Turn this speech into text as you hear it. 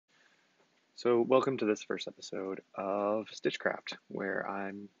So, welcome to this first episode of StitchCraft, where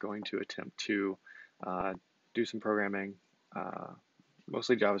I'm going to attempt to uh, do some programming, uh,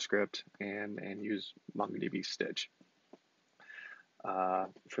 mostly JavaScript, and use MongoDB Stitch.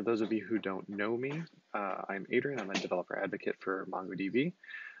 For those of you who don't know me, I'm Adrian. I'm a developer advocate for MongoDB.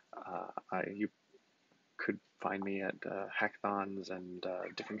 You could find me at hackathons and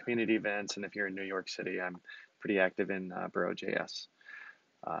different community events, and if you're in New York City, I'm pretty active in Bro.js.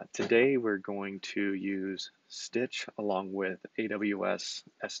 Today we're going to use Stitch along with AWS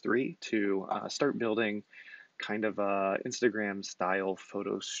S3 to start building kind of a Instagram style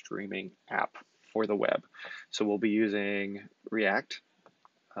photo streaming app for the web. So we'll be using React,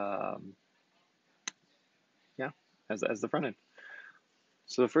 um, yeah, as the front end.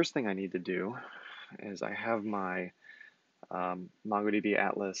 So the first thing I need to do is I have my MongoDB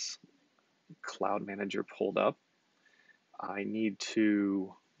Atlas Cloud Manager pulled up. I need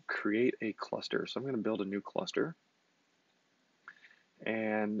to create a cluster. So I'm going to build a new cluster.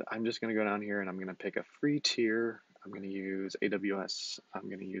 And I'm just going to go down here and I'm going to pick a free tier. I'm going to use AWS. I'm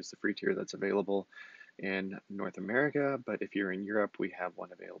going to use the free tier that's available in North America, but if you're in Europe, we have one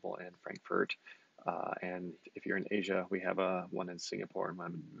available in Frankfurt. And if you're in Asia, we have one in Singapore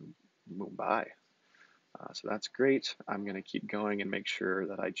and Mumbai. So that's great. I'm going to keep going and make sure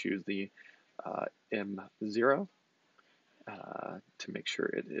that I choose the M0 to make sure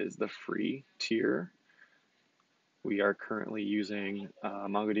it is the free tier. We are currently using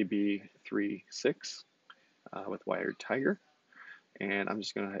MongoDB 3.6 with Wired Tiger, and I'm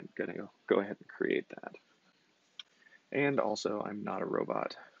just going to go ahead and create that. And also, I'm not a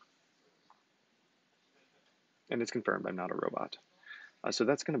robot. And it's confirmed I'm not a robot. So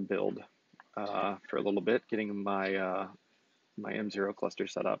that's going to build for a little bit, getting my M0 cluster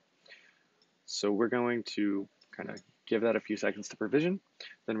set up. So we're going to kind of give that a few seconds to provision.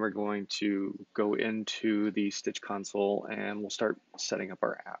 Then we're going to go into the Stitch console and we'll start setting up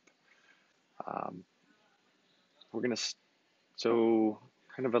our app. We're going to, so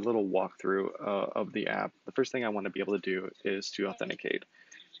kind of a little walkthrough of the app. The first thing I want to be able to do is to authenticate.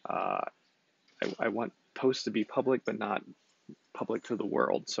 I want posts to be public, but not public to the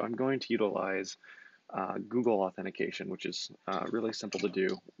world. So I'm going to utilize Google authentication, which is really simple to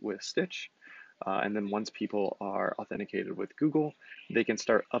do with Stitch. And then once people are authenticated with Google, they can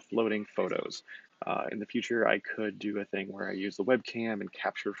start uploading photos. In the future, I could do a thing where I use the webcam and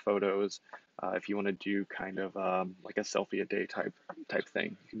capture photos. If you want to do kind of like a selfie a day type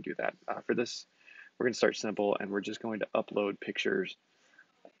thing, you can do that. For this, we're going to start simple, and we're just going to upload pictures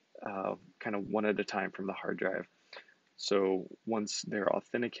kind of one at a time from the hard drive. So once they're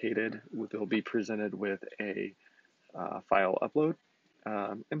authenticated, they'll be presented with a file upload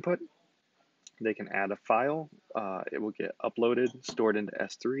input. They can add a file. It will get uploaded, stored into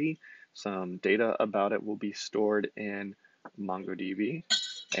S3. Some data about it will be stored in MongoDB,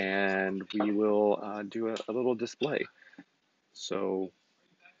 and we will do a little display. So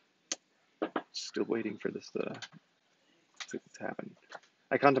still waiting for this to happen.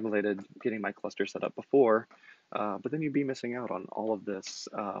 I contemplated getting my cluster set up before, but then you'd be missing out on all of this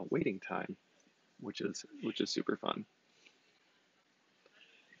waiting time, which is super fun.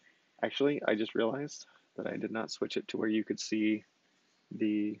 Actually, I just realized that I did not switch it to where you could see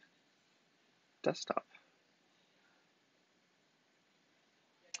the desktop.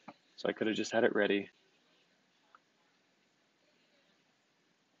 So I could have just had it ready.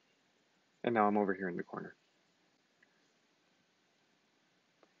 And now I'm over here in the corner.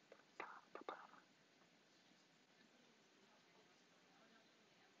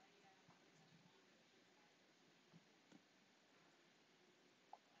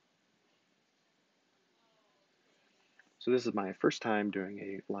 So this is my first time doing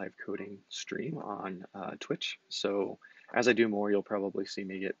a live coding stream on Twitch. So as I do more, you'll probably see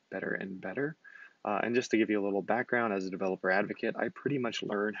me get better and better. And just to give you a little background, as a developer advocate, I pretty much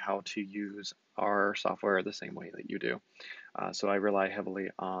learned how to use our software the same way that you do. So I rely heavily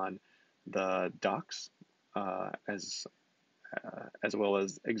on the docs as well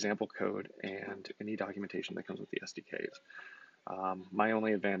as example code and any documentation that comes with the SDKs. My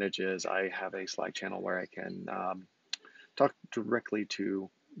only advantage is I have a Slack channel where I can talk directly to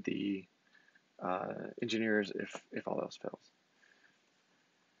the engineers if all else fails.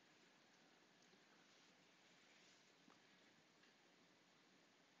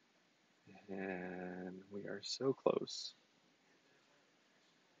 And we are so close.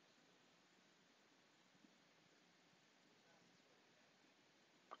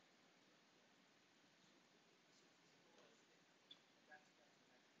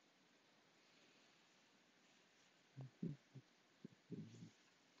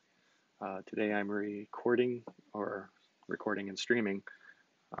 Today I'm recording and streaming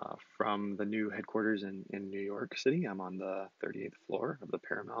from the new headquarters in New York City. I'm on the 38th floor of the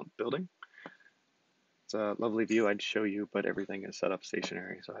Paramount building. It's a lovely view I'd show you, but everything is set up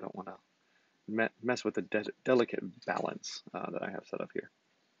stationary, so I don't want to mess with the delicate balance that I have set up here.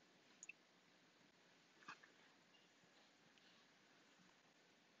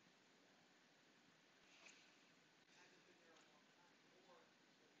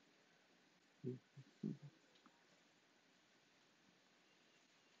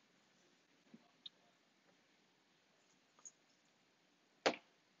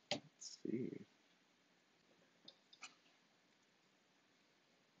 Let's see.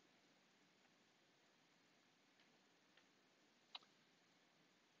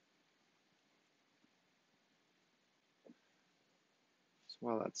 So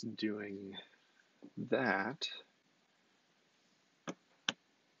while that's doing that, I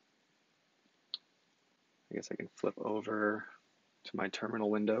guess I can flip over to my terminal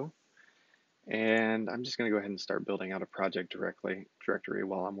window, and I'm just going to go ahead and start building out a project directory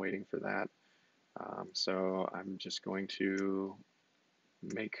while I'm waiting for that. So I'm just going to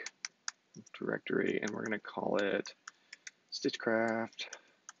make directory, and we're going to call it StitchCraft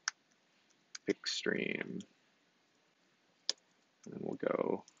Pickstream. And then we'll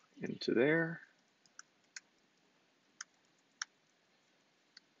go into there.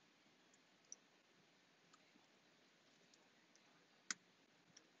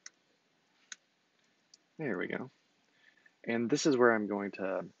 There we go. And this is where I'm going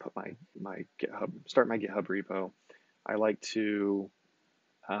to put my GitHub, start my GitHub repo. I like to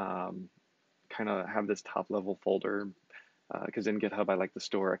kind of have this top level folder because in GitHub I like to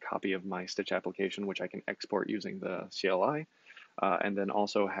store a copy of my Stitch application, which I can export using the CLI, and then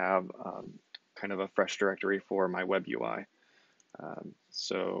also have kind of a fresh directory for my web UI.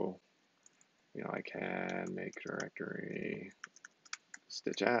 So, I can make directory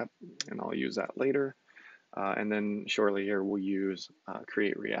Stitch app, and I'll use that later. And then shortly here, we'll use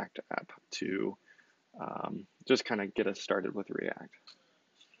create React app to just kind of get us started with React.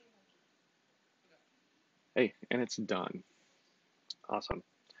 Hey, and it's done. Awesome.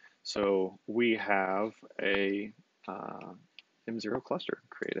 So we have a M0 cluster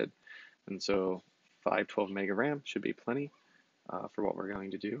created. And so 512 mega RAM should be plenty for what we're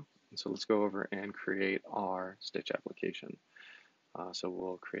going to do. And so let's go over and create our Stitch application. So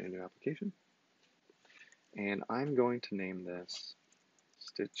we'll create a new application. And I'm going to name this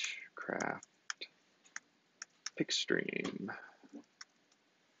StitchCraft Pickstream.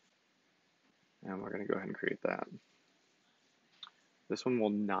 And we're going to go ahead and create that. This one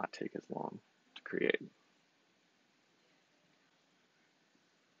will not take as long to create.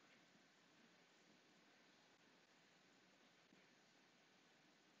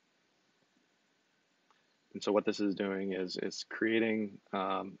 And so what this is doing is creating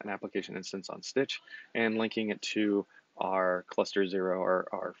an application instance on Stitch and linking it to our cluster 0, or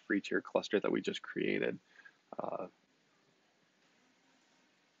our free tier cluster that we just created.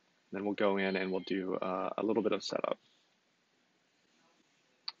 Then we'll go in and we'll do a little bit of setup.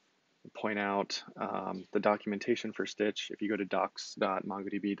 Point out the documentation for Stitch. If you go to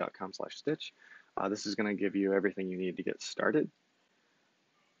docs.mongodb.com/stitch, this is going to give you everything you need to get started.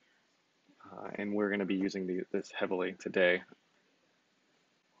 And we're going to be using this heavily today.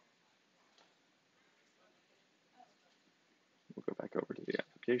 We'll go back over to the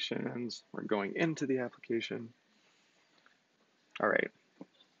applications. We're going into the application. All right.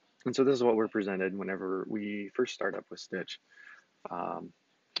 And so this is what we're presented whenever we first start up with Stitch.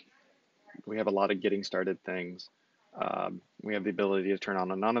 We have a lot of getting started things. We have the ability to turn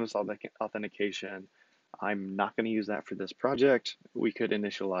on anonymous authentication. I'm not going to use that for this project. We could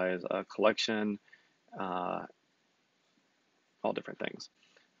initialize a collection, all different things.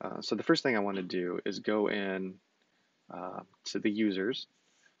 So the first thing I want to do is go in to the users.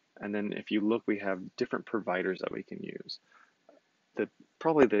 And then if you look, we have different providers that we can use.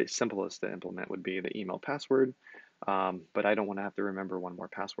 Probably the simplest to implement would be the email password, but I don't want to have to remember one more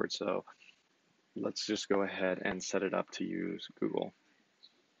password. So let's just go ahead and set it up to use Google.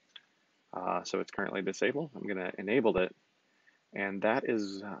 So it's currently disabled. I'm going to enable it. And that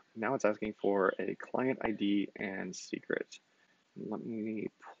is, now it's asking for a client ID and secret. Let me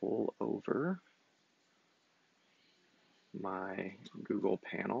pull over my Google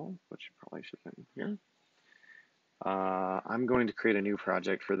panel, which probably should have been here. I'm going to create a new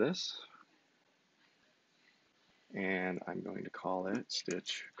project for this. And I'm going to call it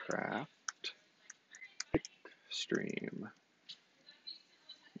StitchCraft Pickstream.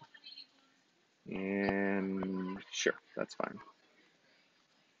 And sure, that's fine.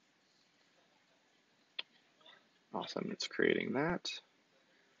 Awesome, it's creating that.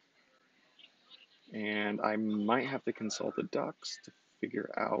 And I might have to consult the docs to figure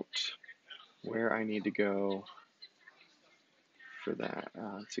out where I need to go for that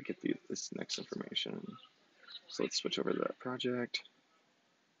to get this next information. So let's switch over to that project.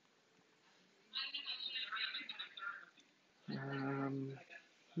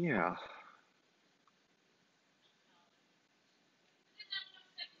 Yeah.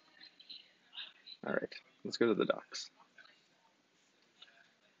 All right, let's go to the docs.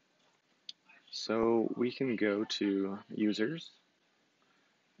 So we can go to users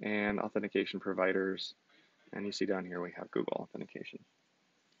and authentication providers, and you see down here we have Google authentication.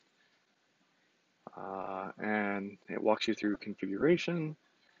 And it walks you through configuration,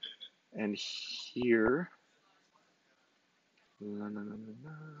 and here,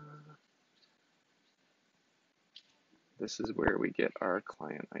 this is where we get our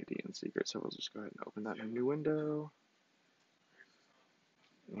client ID and secret. So we'll just go ahead and open that in a new window.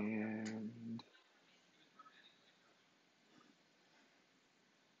 And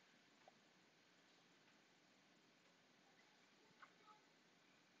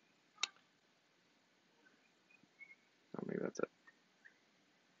oh, maybe that's it.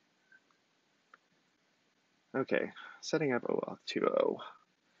 Okay, setting up OAuth 2.0.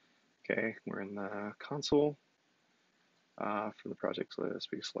 Okay, we're in the console. For the projects list,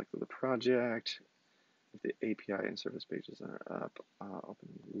 we selected the project. If the API and service pages are up, open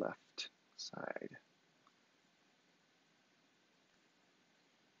left side.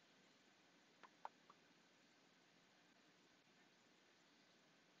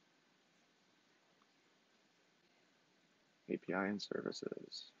 API and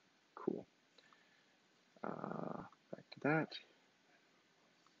services. Cool. Back to that.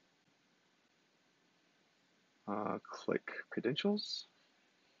 Click credentials.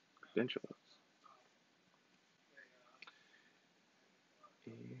 Credentials.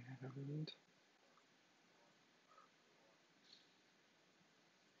 And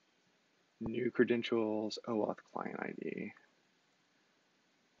new credentials, OAuth client ID.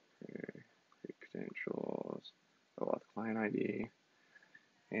 Okay. Credentials, OAuth client ID.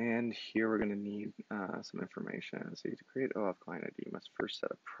 And here we're going to need some information. So to create OAuth client ID, you must first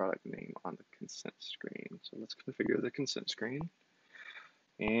set a product name on the consent screen. So let's configure the consent screen.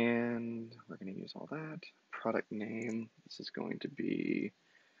 And we're going to use all that. Product name, this is going to be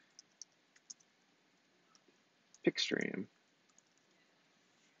Pickstream.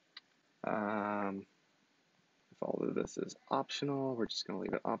 If all of this is optional, we're just going to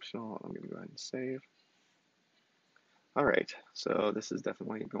leave it optional. I'm going to go ahead and save. All right, so this is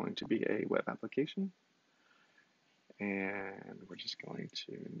definitely going to be a web application. And we're just going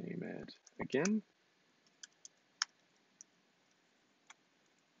to name it again.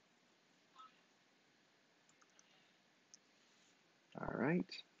 All right,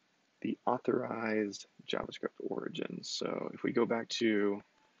 the authorized JavaScript origin. So if we go back to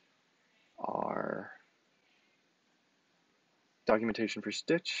our documentation for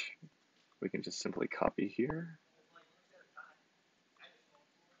Stitch, we can just simply copy here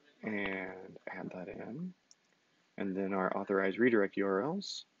and add that in. And then our authorized redirect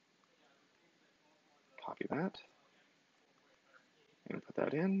URLs, copy that and put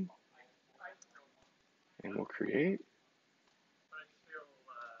that in, and we'll create.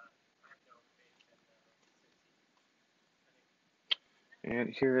 And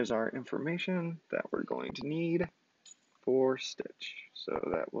here is our information that we're going to need for Stitch. So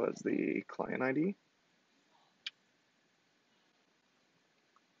that was the client ID.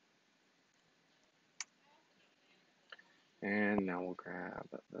 And now we'll grab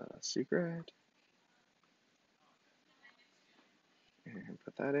the secret and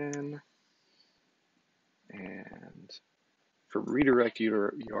put that in. And for redirect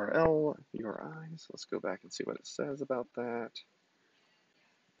URL, URIs, let's go back and see what it says about that.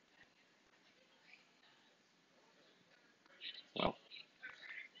 Well,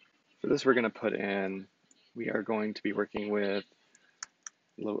 for this we're going to put in, we are going to be working with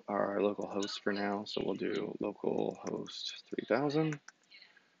our local host for now. So we'll do localhost 3000,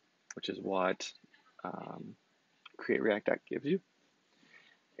 which is what Create React App gives you.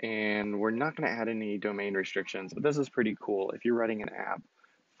 And we're not going to add any domain restrictions, but this is pretty cool. If you're writing an app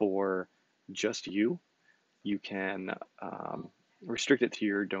for just you, you can restrict it to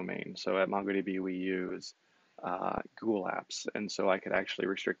your domain. So at MongoDB, we use Google Apps. And so I could actually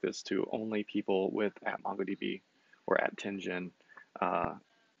restrict this to only people with @MongoDB or @10gen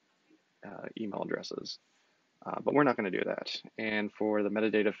email addresses. But we're not going to do that. And for the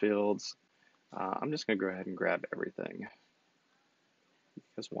metadata fields, I'm just going to go ahead and grab everything.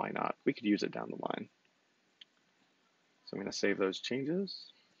 Because why not? We could use it down the line. So I'm going to save those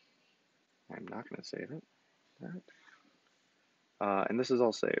changes. I'm not going to save it. And this is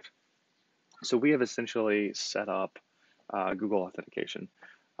all saved. So we have essentially set up Google authentication.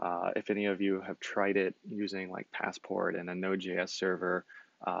 If any of you have tried it using like Passport and a Node.js server,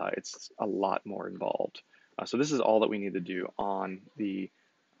 it's a lot more involved. So this is all that we need to do on the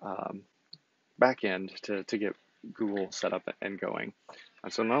back end to get Google set up and going.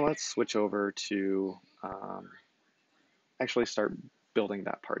 So now let's switch over to actually start building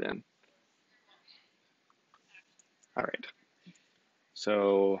that part in. All right.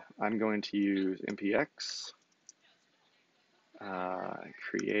 So I'm going to use npx,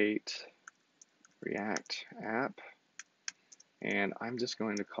 create React app, and I'm just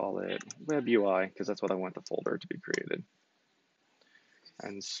going to call it web UI because that's what I want the folder to be created.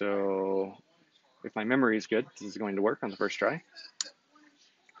 And so if my memory is good, this is going to work on the first try.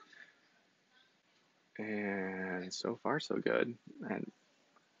 And so far, so good. And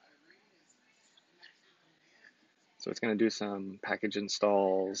so it's going to do some package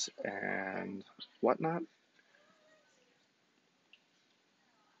installs and whatnot.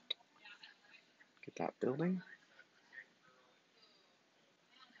 Get that building.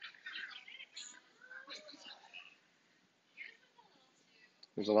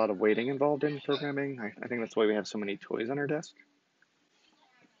 There's a lot of waiting involved in programming. I think that's why we have so many toys on our desk.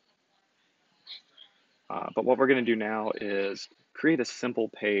 But what we're going to do now is create a simple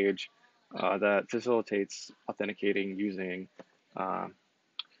page that facilitates authenticating using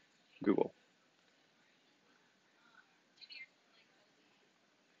Google.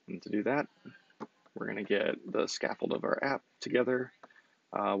 And to do that, we're going to get the scaffold of our app together.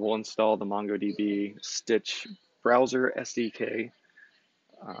 We'll install the MongoDB Stitch browser SDK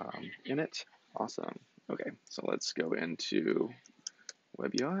in it. Awesome. Okay, so let's go into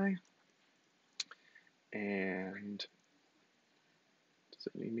Web UI. And does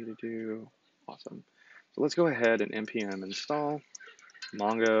it need me to do? Awesome. So let's go ahead and npm install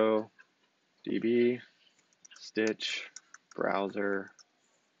MongoDB Stitch browser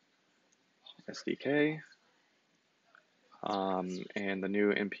SDK. And the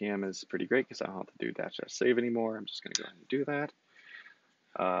new npm is pretty great because I don't have to do -save anymore. I'm just going to go ahead and do that.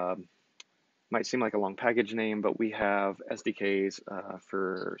 Might seem like a long package name, but we have SDKs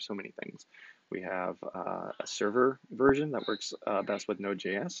for so many things. We have a server version that works best with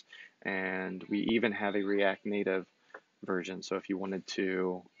Node.js, and we even have a React Native version. So if you wanted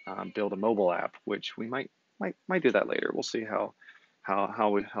to build a mobile app, which we might do that later. We'll see how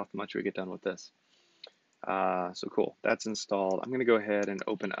much we get done with this. So cool, that's installed. I'm going to go ahead and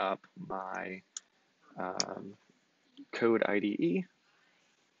open up my code IDE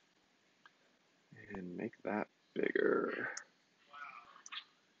and make that bigger.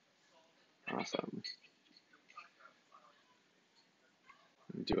 Awesome.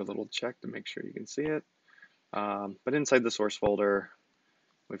 Do a little check to make sure you can see it. But inside the source folder,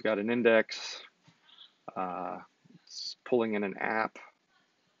 we've got an index. It's pulling in an app.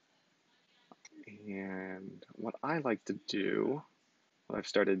 And what I like to do, what I've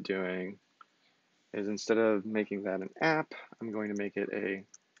started doing, is instead of making that an app, I'm going to make it a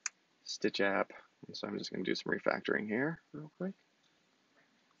Stitch app. And so I'm just going to do some refactoring here real quick.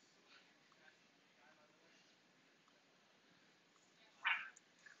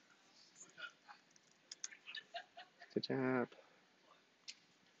 Stitch app,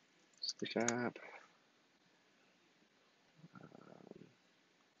 Stitch app.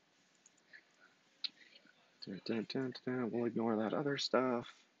 We'll ignore that other stuff.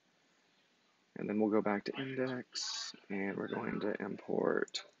 And then we'll go back to index, and we're going to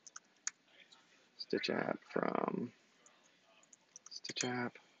import Stitch app from Stitch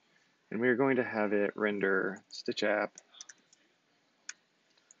app. And we're going to have it render Stitch app.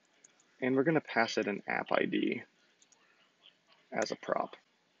 And we're going to pass it an app ID as a prop.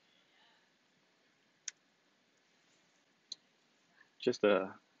 Just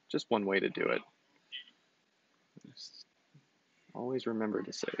one way to do it. Just always remember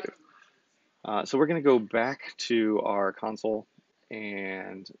to save. So we're going to go back to our console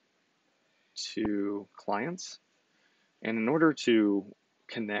and to clients. And in order to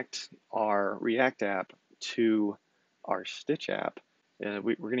connect our React app to our Stitch app,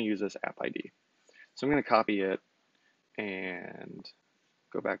 we're going to use this app ID. So I'm going to copy it and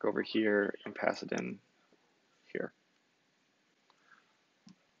go back over here and pass it in here.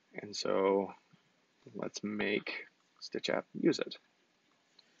 And so let's make Stitch app use it.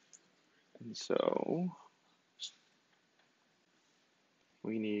 And so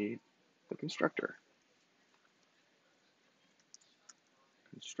we need the constructor.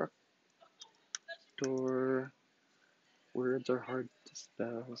 Constructor Words are hard to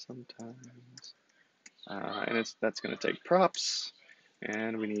spell sometimes. And that's going to take props,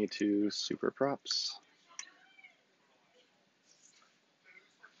 and we need to super props.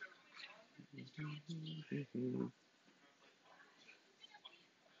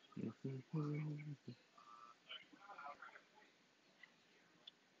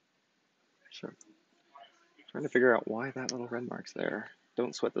 Sure. Trying to figure out why that little red mark's there.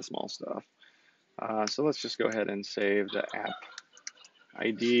 Don't sweat the small stuff. So let's just go ahead and save the app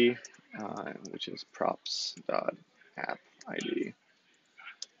ID, which is props.app ID.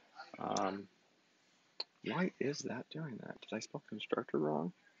 Why is that doing that? Did I spell constructor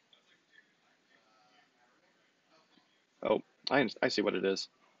wrong? Oh, I see what it is.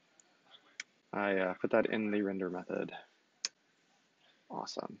 I put that in the render method.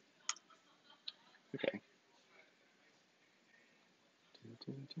 Awesome. Okay.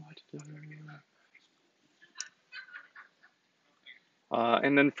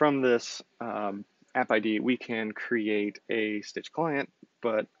 And then from this app ID, we can create a Stitch client,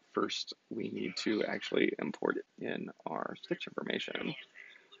 but first we need to actually import it in our Stitch information.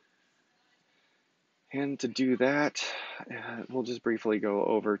 And to do that, we'll just briefly go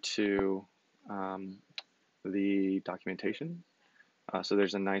over to the documentation. So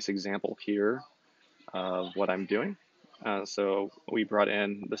there's a nice example here of what I'm doing. So we brought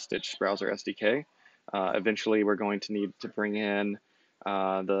in the Stitch browser SDK. Eventually, we're going to need to bring in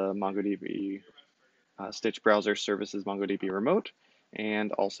the MongoDB Stitch browser services MongoDB remote,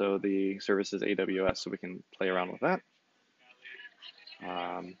 and also the services AWS, so we can play around with that.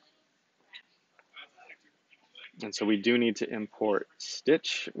 And so we do need to import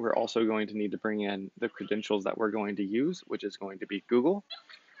Stitch. We're also going to need to bring in the credentials that we're going to use, which is going to be Google.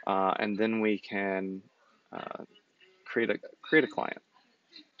 And then we can create a client.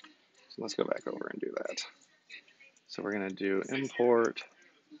 So let's go back over and do that. So we're going to do import,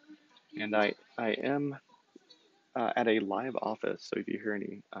 and I am at a live office, so if you hear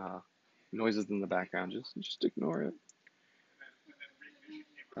any noises in the background, just ignore it.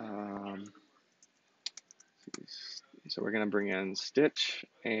 So we're going to bring in Stitch,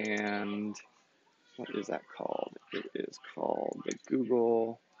 and what is that called? It is called the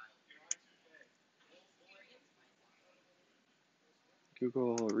Google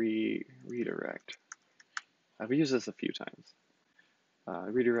redirect. I've used this a few times.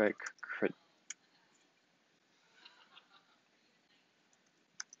 Redirect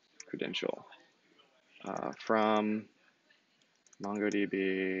credential from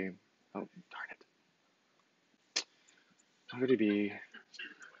MongoDB. Oh, darn it. MongoDB.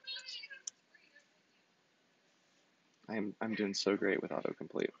 I'm doing so great with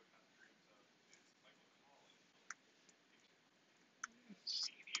autocomplete.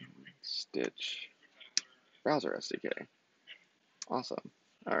 Stitch browser SDK. Awesome.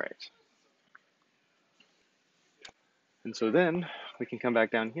 All right. And so then we can come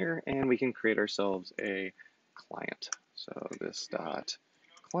back down here and we can create ourselves a client. So this dot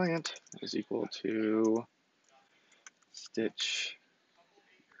client is equal to Stitch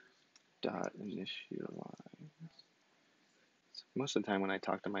dot initialize. Most of the time when I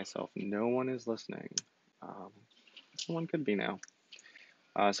talk to myself, no one is listening. Someone could be now.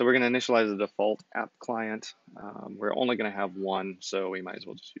 So we're going to initialize the default app client. We're only going to have one, so we might as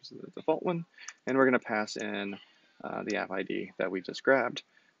well just use the default one. And we're going to pass in the app ID that we just grabbed.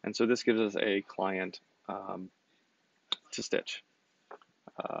 And so this gives us a client to Stitch.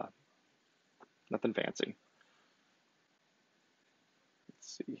 Nothing fancy.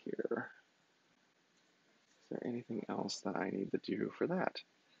 Let's see here. Is there anything else that I need to do for that?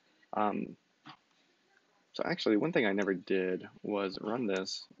 So actually, one thing I never did was run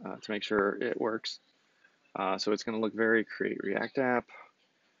this to make sure it works. So it's going to look very create React app.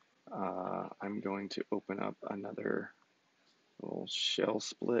 I'm going to open up another little shell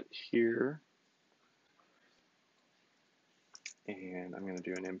split here. And I'm going to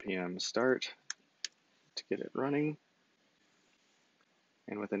do an npm start to get it running.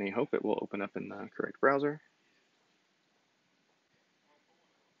 And with any hope, it will open up in the correct browser.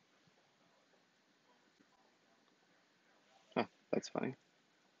 Oh, that's funny.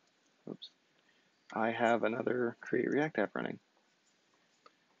 Oops. I have another create React app running.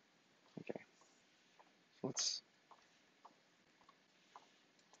 Okay. So let's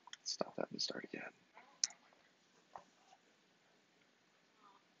stop that and start again.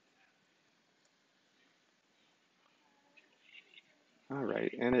 All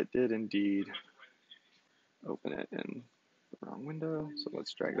right, and it did indeed open it in the wrong window. So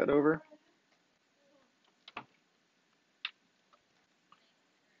let's drag that over.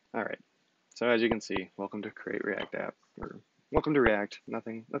 All right. So as you can see, welcome to Create React App, or welcome to React,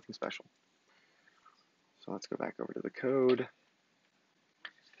 nothing special. So let's go back over to the code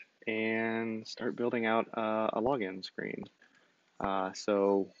and start building out a login screen.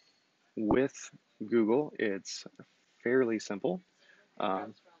 So with Google, it's fairly simple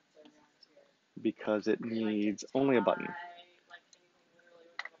because it needs only a button.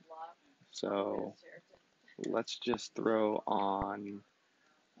 So let's just throw on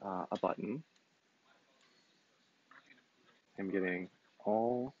a button. I'm getting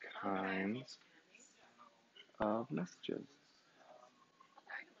all kinds of messages.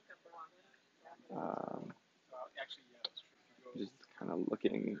 Just kind of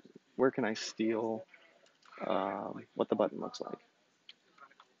looking, where can I steal what the button looks like?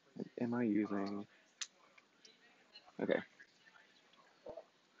 Am I using, okay,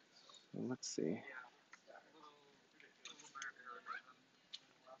 so let's see.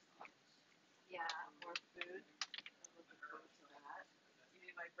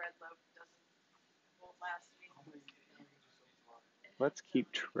 Let's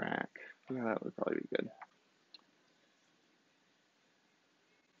keep track. Yeah, that would probably be good.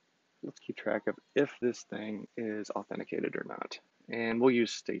 Let's keep track of if this thing is authenticated or not. And we'll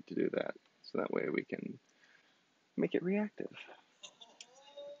use state to do that. So that way we can make it reactive.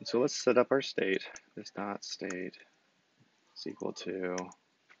 And so let's set up our state. This dot state is equal to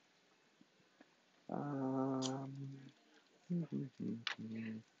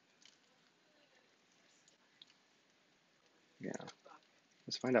yeah.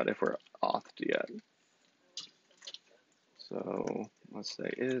 Let's find out if we're authed yet. So let's say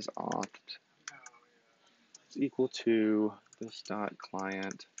is authed is equal to this dot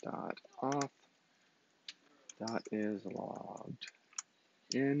client dot auth dot is logged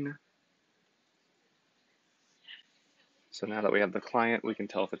in. So now that we have the client, we can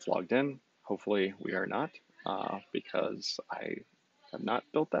tell if it's logged in. Hopefully we are not, because I have not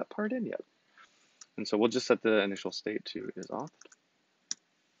built that part in yet. And so we'll just set the initial state to is auth.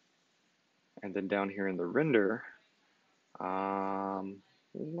 And then down here in the render,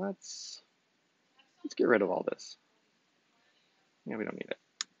 let's get rid of all this. Yeah, we don't need it.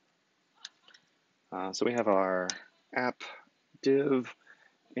 So we have our app div,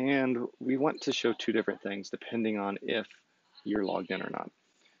 and we want to show two different things depending on if you're logged in or not.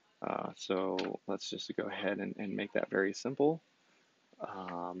 So let's just go ahead and make that very simple.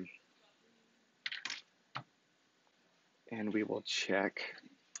 And we will check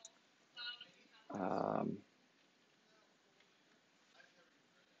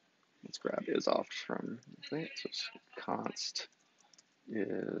let's grab is auth from the thing. So it's const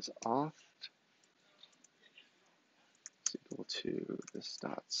is auth is equal to this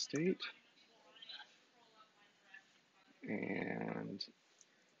dot state, and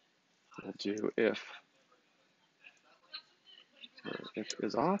we'll do if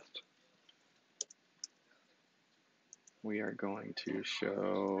is auth. We are going to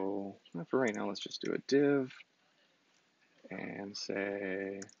show, for right now, let's just do a div and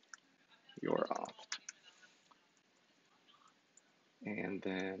say you're auth. And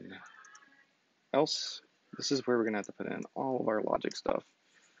then else, this is where we're going to have to put in all of our logic stuff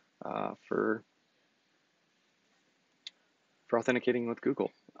for authenticating with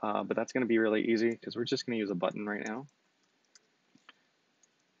Google. But that's going to be really easy because we're just going to use a button right now.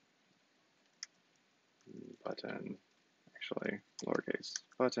 Button, actually, lowercase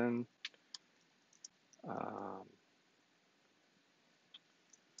button.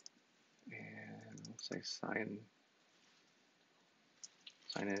 And let's say sign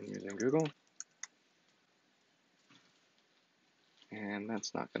in using Google. And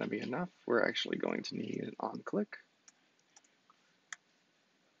that's not going to be enough. We're actually going to need an on-click.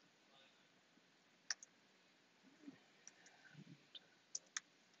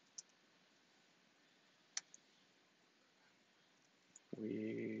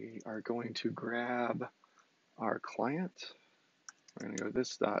 We are going to grab our client. We're going to go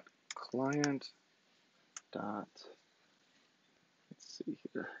this dot client dot, let's see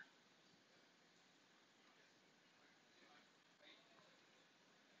here.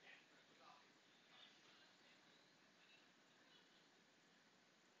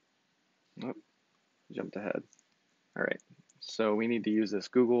 Nope, jumped ahead. All right, so we need to use this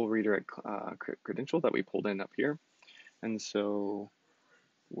Google redirect credential that we pulled in up here. And so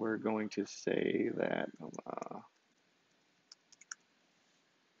we're going to say that, let's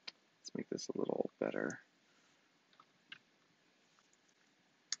make this a little better.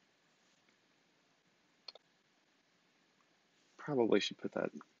 Probably should put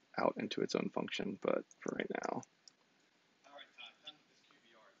that out into its own function, but for right now.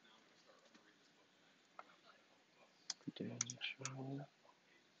 credential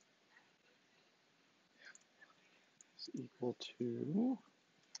is equal to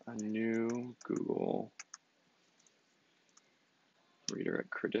a new Google redirect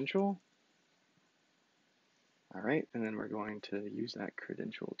credential. All right, and then we're going to use that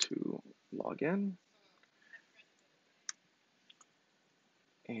credential to log in.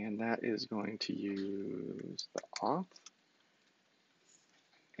 And that is going to use the auth.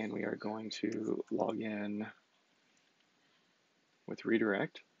 And we are going to log in with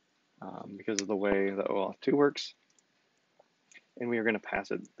redirect because of the way the OAuth 2 works. And we are going to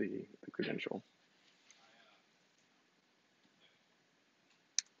pass it the credential.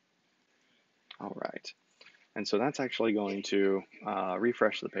 All right. And so that's actually going to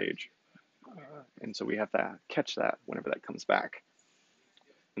refresh the page. And so we have to catch that whenever that comes back.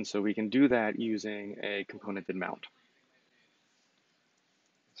 And so we can do that using a componented mount.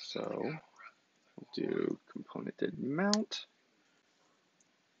 So we'll do componented mount.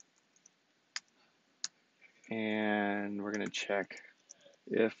 And we're going to check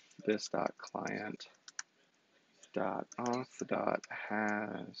if this .client .auth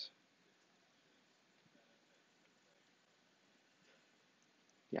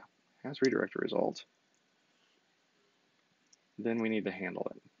has redirect result. Then we need to handle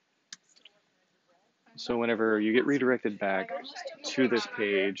it. So whenever you get redirected back to this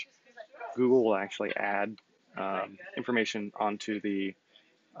page, Google will actually add information onto the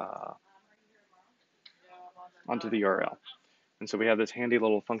URL. And so we have this handy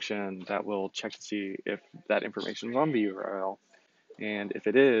little function that will check to see if that information is on the URL. And if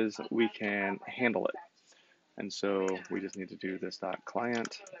it is, we can handle it. And so we just need to do this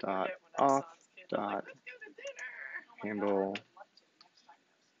 .client.auth handle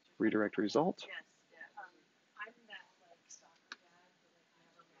redirect result.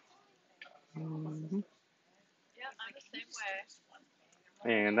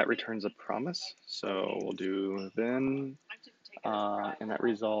 And that returns a promise. So we'll do then, and that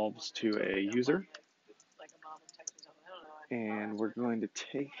resolves to a user. And we're going to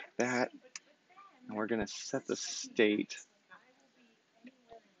take that and we're going to set the state.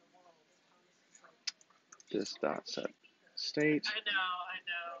 This dot set state. I know.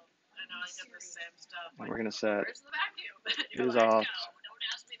 I get the same stuff. And we're going to set is off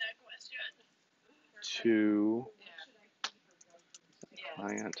to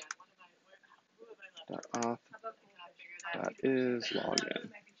client dot auth dot is login.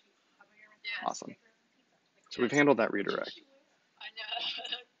 Awesome. So we've handled that redirect.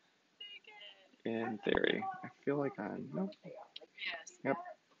 In theory, I feel like I'm nope. Yep.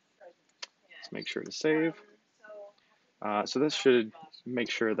 Let's make sure to save. So this should make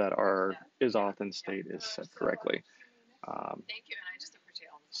sure that our isAuth and state is set correctly.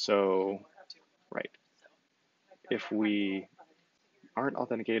 So, right. If we aren't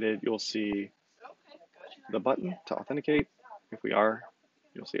authenticated, you'll see the button to authenticate. If we are,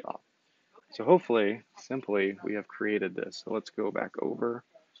 you'll see auth. So hopefully, simply, we have created this. So let's go back over.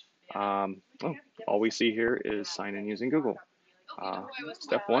 All we see here is sign in using Google.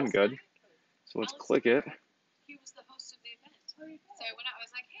 Step one, good. So let's click it.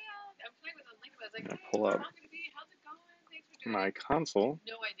 I'm going to pull up my console.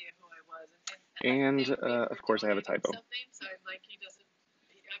 And of course, I have a typo.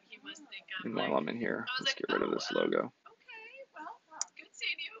 And while I'm in here, let's get rid of this logo.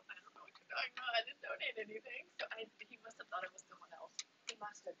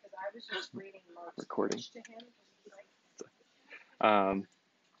 Recording.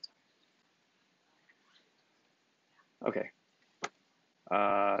 Okay.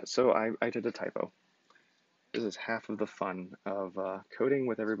 So I did a typo. This is half of the fun of coding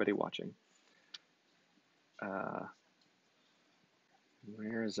with everybody watching.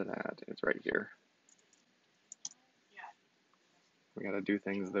 Where is it at? It's right here. We got to do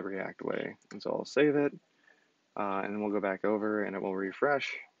things the React way. And so I'll save it, and then we'll go back over and it will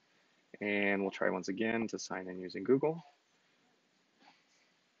refresh. And we'll try once again to sign in using Google.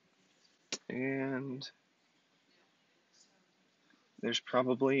 And there's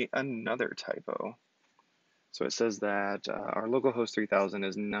probably another typo. So it says that our localhost 3000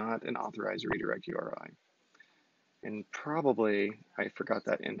 is not an authorized redirect URI. And probably I forgot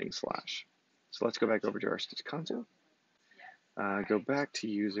that ending slash. So let's go back over to our Stitch console. Go back to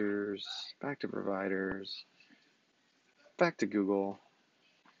users, back to providers, back to Google,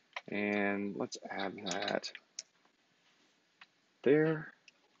 and let's add that there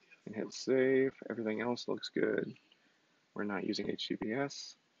and hit save. Everything else looks good. We're not using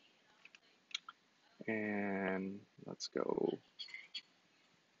HTTPS. And let's go.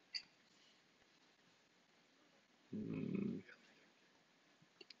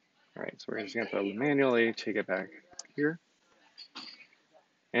 So we're just going to manually take it back here.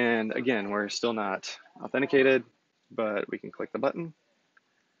 And again, we're still not authenticated, but we can click the button.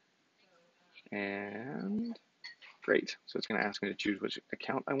 And great. So it's going to ask me to choose which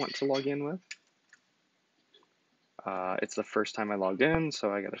account I want to log in with. It's the first time I logged in,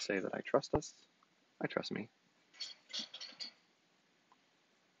 so I got to say that I trust us. I trust me.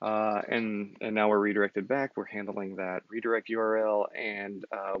 And now we're redirected back. We're handling that redirect URL, and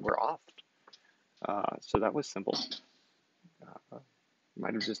we're off. So that was simple.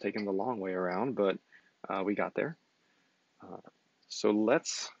 Might have just taken the long way around, but we got there. So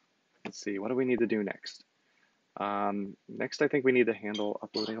let's see, what do we need to do next? Next, I think we need to handle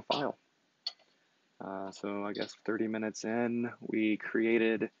uploading a file. So I guess 30 minutes in, we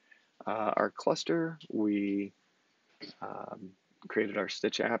created our cluster. We created our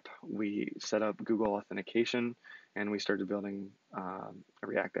Stitch app. We set up Google authentication, and we started building a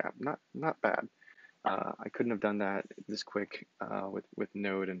React app. Not bad. I couldn't have done that this quick with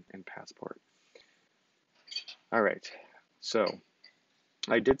Node and Passport. All right, so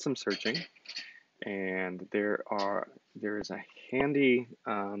I did some searching, and there is a handy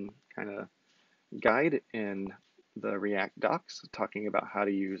kind of guide in the React docs talking about how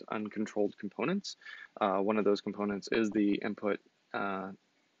to use uncontrolled components. One of those components is the input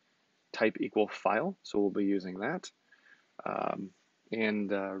type equal file, so we'll be using that.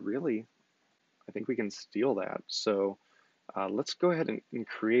 Really, I think we can steal that. So let's go ahead and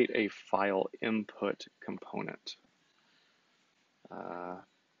create a file input component. Let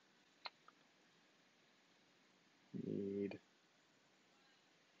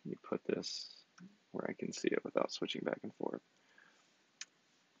me put this where I can see it without switching back and forth.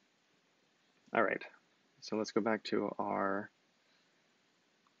 All right, so let's go back to our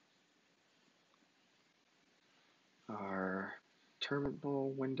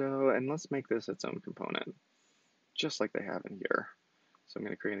terminal window, and let's make this its own component, just like they have in here. So I'm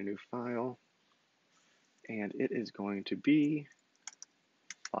going to create a new file, and it is going to be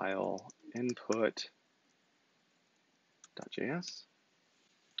file input.js.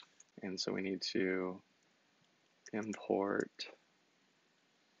 And so we need to import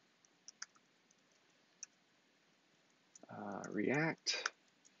React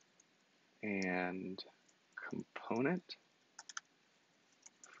and component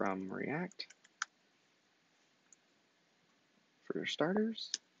from React for starters.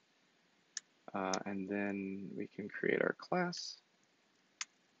 And then we can create our class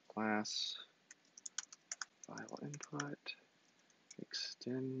file input,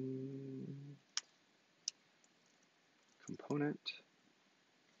 extend component,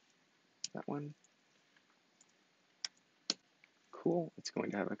 that one. Cool, it's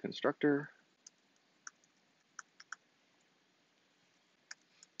going to have a constructor.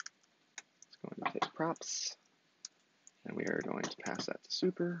 It's going to take props, and we are going to pass that to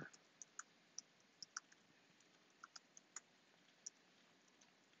super.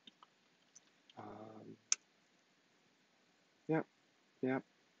 Yep.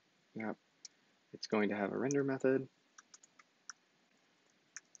 It's going to have a render method.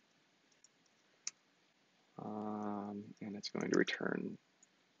 And it's going to return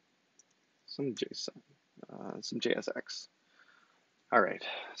some JSON, some JSX. All right,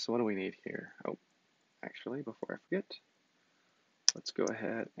 so what do we need here? Oh, actually, before I forget, let's go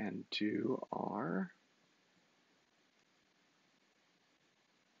ahead and do our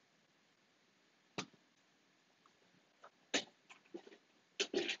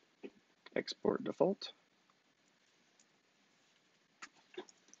export default.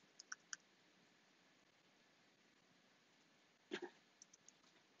 I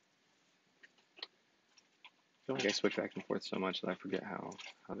feel like I switch back and forth so much that I forget how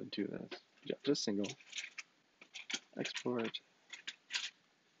to do this. Yeah, just single export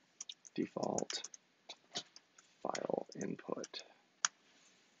default file input.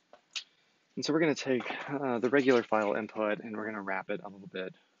 And so we're going to take the regular file input, and we're going to wrap it a little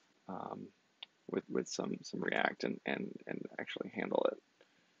bit with some React and actually handle it.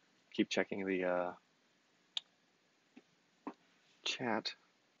 Keep checking the chat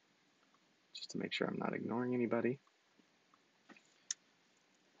just to make sure I'm not ignoring anybody.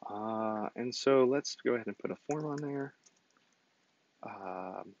 And so let's go ahead and put a form on there.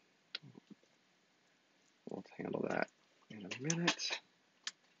 We'll handle that in a minute.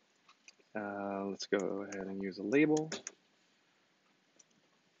 Let's go ahead and use a label.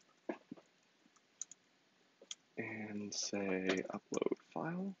 And say upload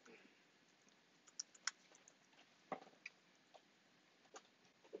file.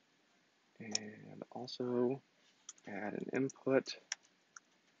 And also add an input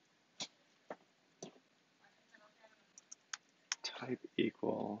type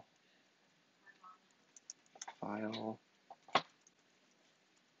equal file.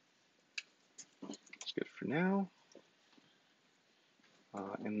 It's good for now.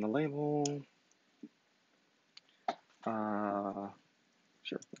 In the label, sure,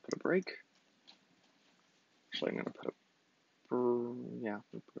 we'll put a break. Actually, I'm going to put a we'll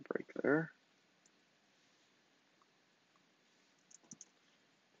put a break there.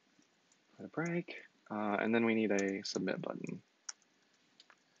 Put a break, and then we need a submit button.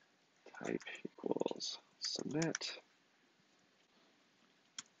 Type equals submit,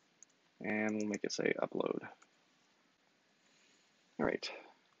 and we'll make it say upload. All right.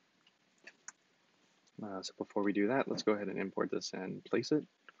 So before we do that, let's go ahead and import this and place it.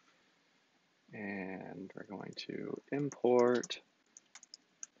 And we're going to import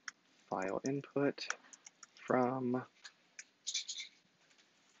file input from,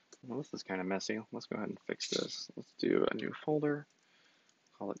 well, this is kind of messy. Let's go ahead and fix this. Let's do a new folder,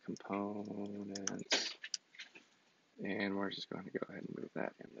 call it components, and we're just going to go ahead and move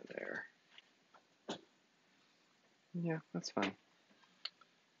that into there. Yeah, that's fine.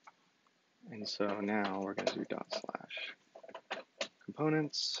 And so now we're going to do /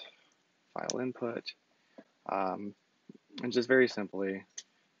 components, file input, and just very simply,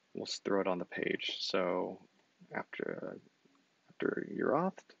 we'll just throw it on the page. So after you're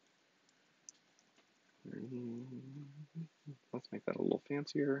authed, let's make that a little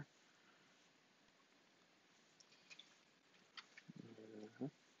fancier.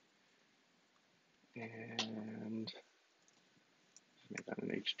 And make that an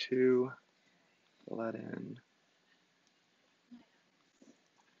H2, fill that in.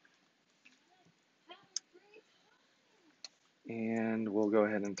 And we'll go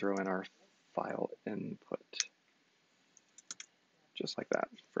ahead and throw in our file input, just like that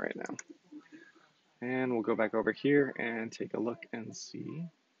for right now. And we'll go back over here and take a look and see.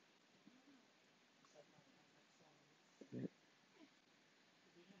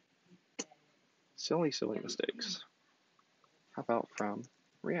 Silly mistakes. How about from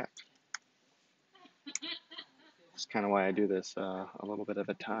React? That's kind of why I do this a little bit at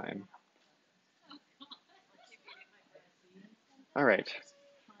a time. All right.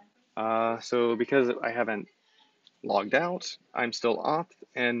 So because I haven't logged out, I'm still authed,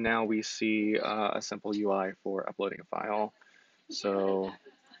 and now we see a simple UI for uploading a file. So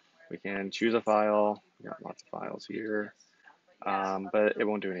we can choose a file. We got lots of files here, but it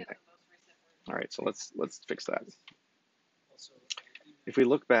won't do anything. All right, so let's fix that. If we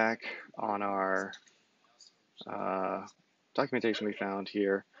look back on our documentation we found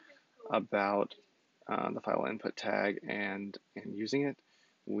here about the file input tag and using it,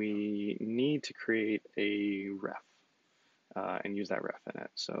 we need to create a ref and use that ref in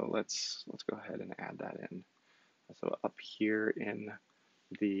it. So let's go ahead and add that in. So up here in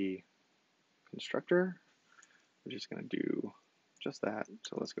the constructor, we're just going to do just that.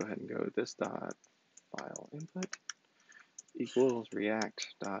 So let's go ahead and go this dot file input equals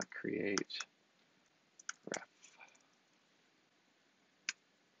react dot create ref.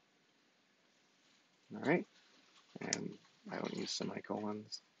 All right, and I don't use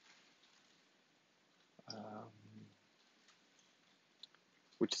semicolons,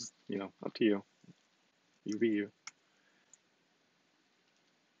 which is, you know, up to you. You be you.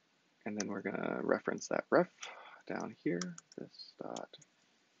 And then we're gonna reference that ref down here, this dot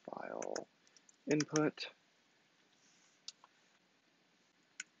file input.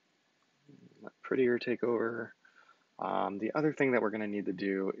 Let prettier take over. The other thing that we're gonna need to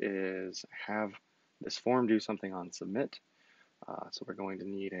do is have this form do something on submit. So we're going to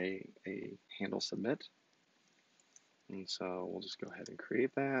need a handle submit. And so we'll just go ahead and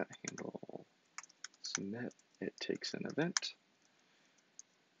create that, handle submit. It takes an event.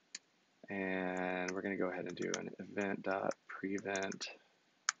 And we're going to go ahead and do an event.prevent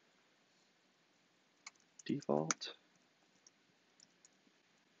default,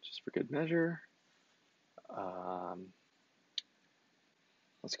 just for good measure.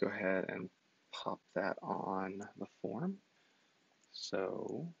 Let's go ahead and pop that on the form.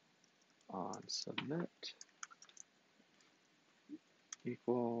 So on submit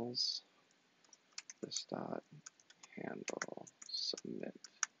equals this dot handle submit.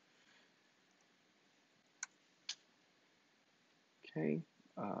 Okay.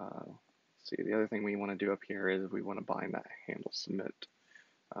 See, the other thing we want to do up here is we want to bind that handle submit.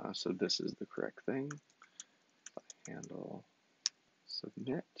 So this is the correct thing. Handle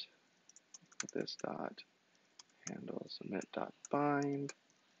submit. This dot handle submit dot bind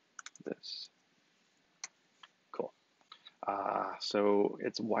this. Cool. So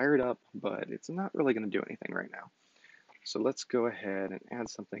it's wired up, but it's not really going to do anything right now. So let's go ahead and add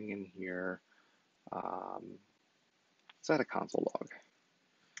something in here. Let's add a console log.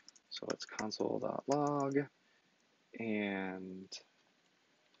 So let's console.log, and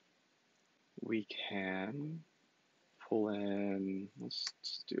we can pull in,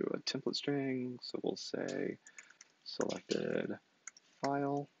 let's do a template string. So we'll say selected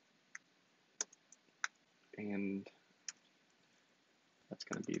file, and that's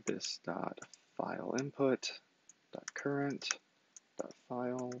going to be this dot file input dot current dot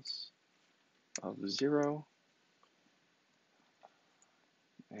files of 0,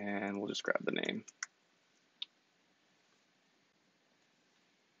 and we'll just grab the name.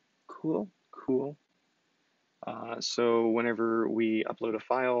 Cool. So whenever we upload a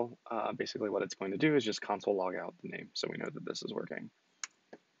file, basically what it's going to do is just console log out the name, so we know that this is working.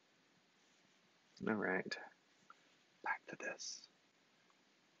 All right, back to this.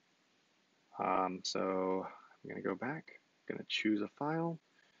 So I'm going to go back, I'm going to choose a file,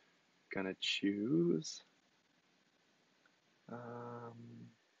 I'm going to choose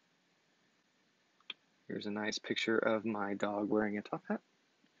here's a nice picture of my dog wearing a top hat,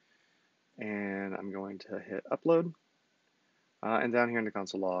 and I'm going to hit upload, and down here in the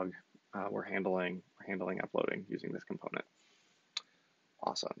console log, we're handling uploading using this component.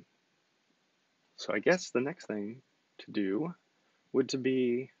 Awesome. So I guess the next thing to do would to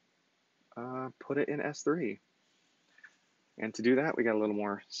be put it in S3. And to do that, we got a little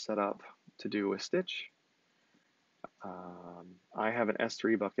more setup to do with Stitch. I have an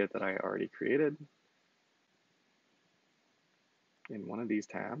S3 bucket that I already created in one of these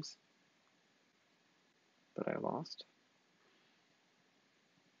tabs that I lost.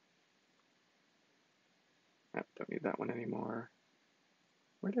 Don't need that one anymore.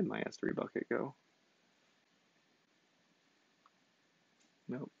 Where did my S3 bucket go?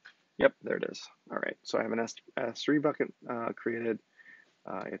 Nope. Yep, there it is. All right, so I have an S3 bucket created.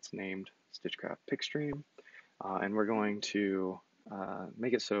 It's named StitchCraft Pickstream, and we're going to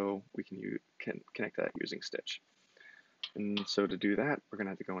make it so we can connect that using Stitch. And so to do that, we're going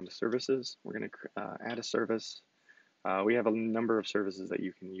to have to go into services. We're going to add a service. We have a number of services that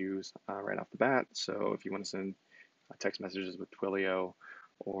you can use right off the bat. So if you want to send text messages with Twilio,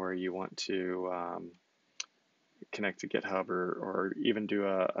 or you want to connect to GitHub, or even do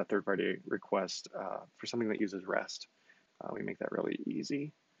a third-party request for something that uses REST, we make that really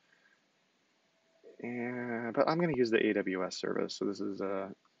easy. But I'm going to use the AWS service. So this is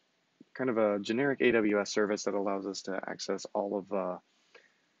a kind of a generic AWS service that allows us to access all of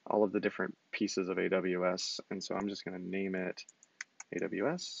the different pieces of AWS. And so I'm just going to name it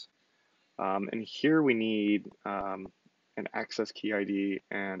AWS. And here we need an access key ID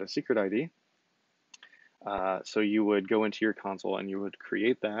and a secret ID. So you would go into your console and you would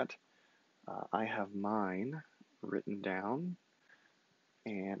create that. I have mine written down,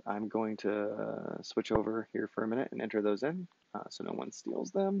 and I'm going to switch over here for a minute and enter those in so no one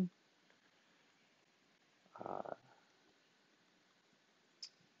steals them.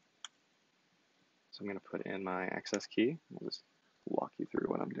 So I'm going to put in my access key. I'll just walk you through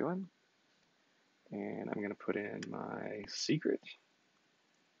what I'm doing. And I'm going to put in my secret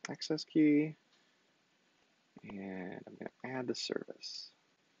access key, and I'm going to add the service.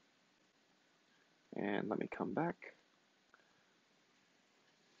 And let me come back.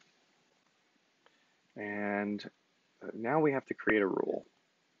 And now we have to create a rule.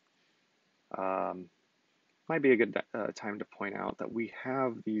 Might be a good time to point out that we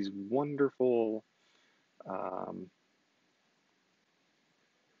have these wonderful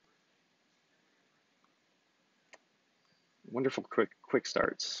quick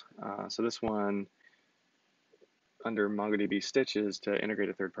starts. So this one under MongoDB Stitch is to integrate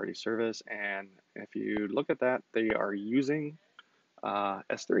a third-party service, and if you look at that, they are using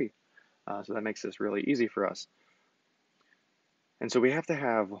S3. So that makes this really easy for us. And so we have to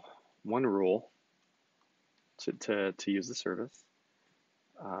have one rule to use the service.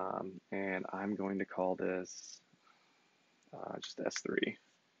 And I'm going to call this just S3.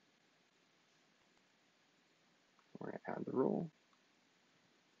 We're going to add the rule.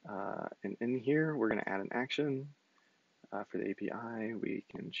 And in here, we're going to add an action. For the API, we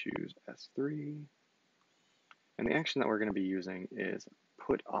can choose S3. And the action that we're going to be using is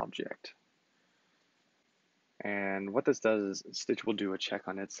put object. And what this does is Stitch will do a check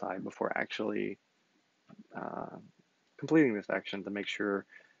on its side before actually completing this action to make sure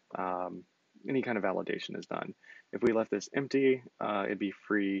any kind of validation is done. If we left this empty, it'd be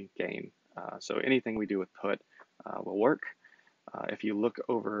free gain. So anything we do with put will work. If you look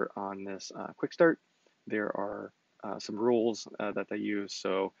over on this quick start, there are some rules that they use.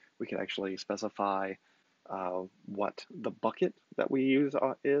 So we could actually specify what the bucket that we use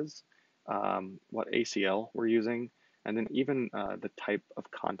is, what ACL we're using, and then even the type of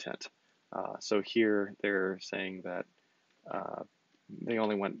content. So here they're saying that uh, they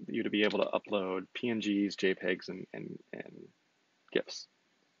only want you to be able to upload PNGs, JPEGs, and GIFs.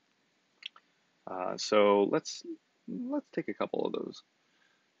 So let's take a couple of those.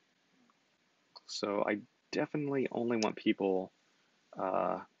 So I definitely only want people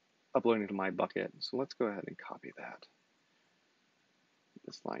uploading to my bucket. So let's go ahead and copy that.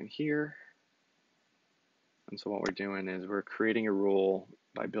 This line here. And so what we're doing is we're creating a rule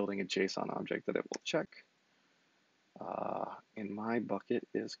by building a JSON object that it will check. And my bucket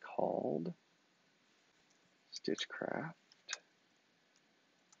is called StitchCraft.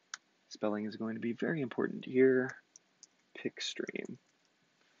 Spelling is going to be very important here. Pickstream.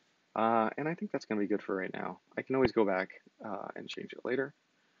 And I think that's going to be good for right now. I can always go back and change it later.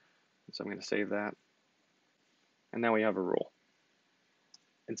 So I'm going to save that. And now we have a rule.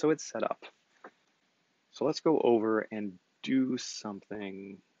 And so it's set up. So let's go over and do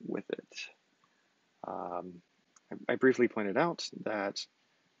something with it. I briefly pointed out that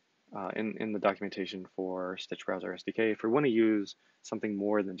in the documentation for Stitch Browser SDK, if we want to use something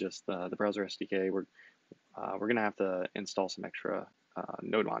more than just the browser SDK, we're going to have to install some extra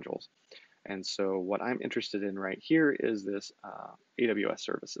node modules. And so what I'm interested in right here is this AWS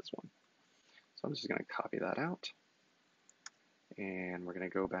services one. So I'm just going to copy that out. And we're going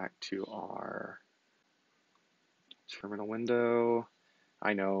to go back to our terminal window.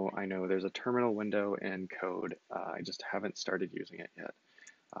 I know there's a terminal window in code. I just haven't started using it yet.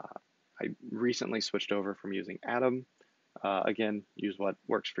 I recently switched over from using Atom. Again, use what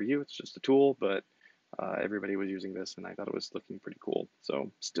works for you. It's just a tool, but everybody was using this and I thought it was looking pretty cool.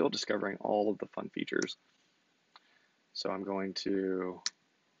 So still discovering all of the fun features. So I'm going to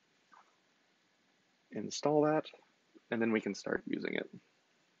install that and then we can start using it.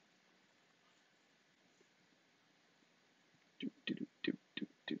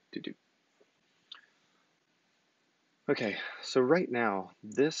 Okay, so right now,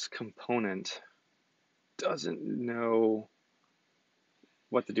 this component doesn't know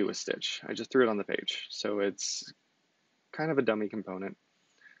what to do with Stitch. I just threw it on the page. So it's kind of a dummy component.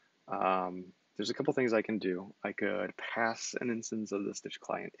 There's a couple things I can do. I could pass an instance of the Stitch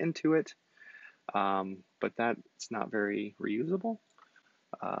client into it, but that's not very reusable.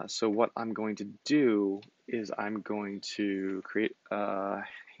 So what I'm going to do is I'm going to create a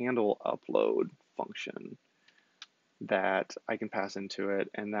handle upload function that I can pass into it,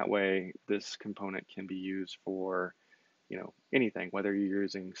 and that way this component can be used for, anything, whether you're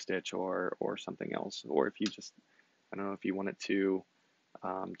using Stitch or something else, or if you just, I don't know, if you want it to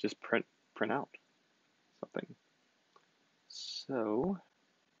just print out something. So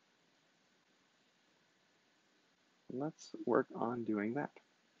let's work on doing that.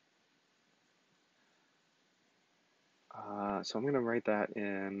 So I'm going to write that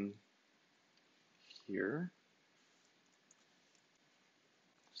in here.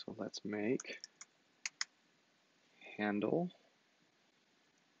 So let's make handle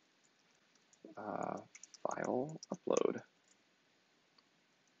file upload.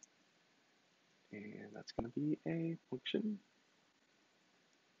 And that's going to be a function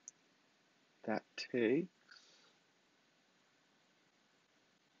that takes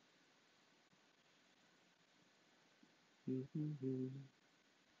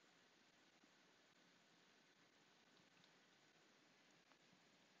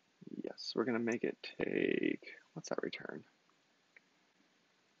yes, we're going to make it take, what's that return?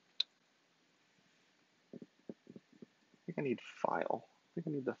 I think I need file. I think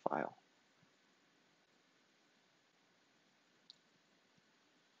I need the file.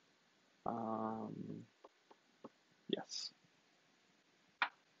 Yes.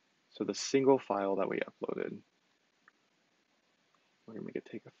 So the single file that we uploaded, we're going to make it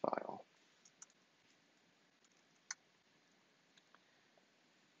take a file.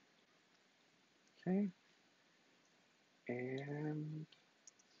 Okay. And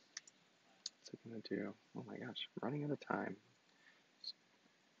what's it going to do? Oh my gosh, I'm running out of time. Just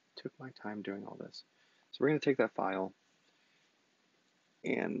took my time doing all this. So we're going to take that file.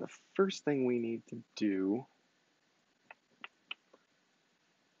 And the first thing we need to do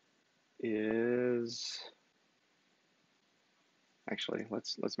is, actually,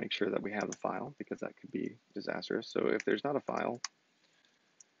 let's make sure that we have the file, because that could be disastrous. So if there's not a file,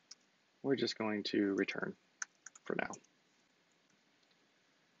 we're just going to return for now.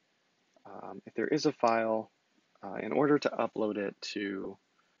 If there is a file, in order to upload it to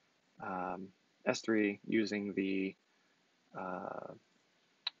S3 using the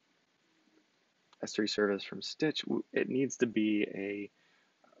S3 service from Stitch, it needs to be a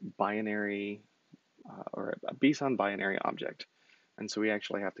binary or a BSON binary object. And so we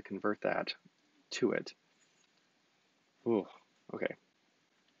actually have to convert that to it. Ooh, okay.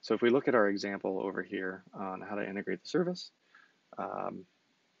 So if we look at our example over here on how to integrate the service,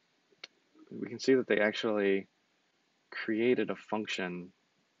 we can see that they actually created a function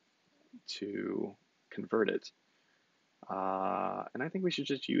to convert it. And I think we should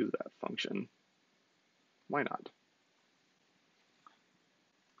just use that function. Why not?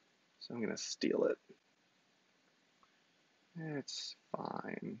 So I'm going to steal it. It's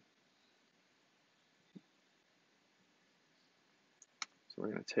fine. So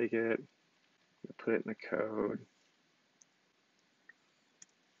we're going to take it, put it in the code.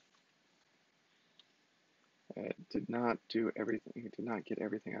 It did not do everything. It did not get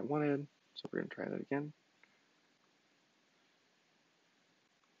everything I wanted. So we're going to try that again.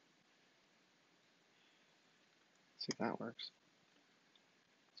 See if that works.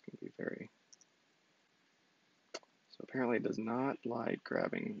 It's going to be very... So apparently it does not like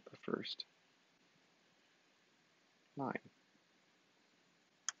grabbing the first line.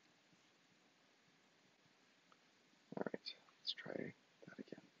 All right, let's try that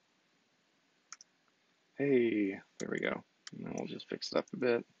again. Hey, there we go. And then we'll just fix it up a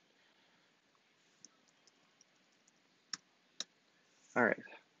bit. All right,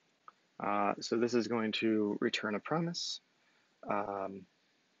 so this is going to return a promise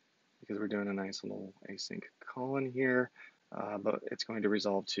because we're doing a nice little async colon here, but it's going to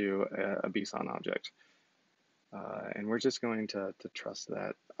resolve to a BSON object. And we're just going to trust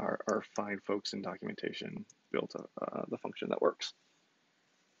that our fine folks in documentation built the function that works.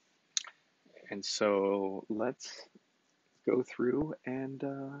 And so let's go through and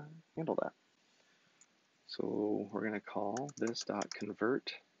handle that. So we're going to call this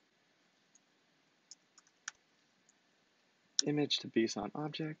 .convert image to BSON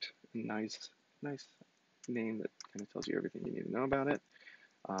object. Nice name that kind of tells you everything you need to know about it.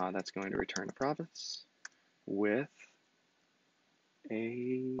 That's going to return a promise with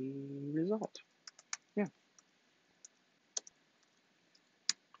a result. Yeah.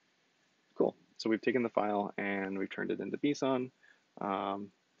 Cool. So we've taken the file and we've turned it into BSON.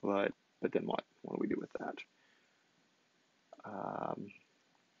 But then what? What do we do with that?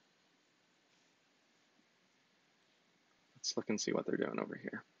 Let's look and see what they're doing over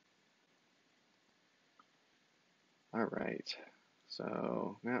here. All right.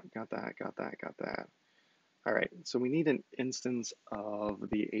 So, yeah, got that. All right, so we need an instance of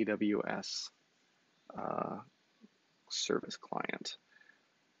the AWS service client.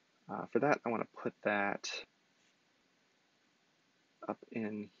 For that, I want to put that up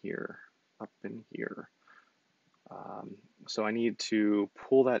in here. So I need to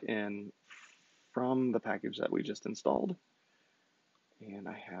pull that in from the package that we just installed, and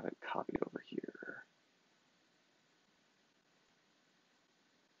I have it copied over here.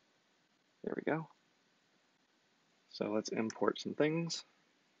 There we go. So let's import some things.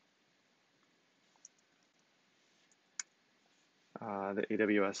 The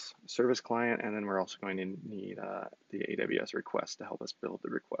AWS service client, and then we're also going to need the AWS request to help us build the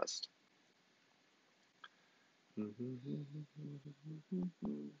request. All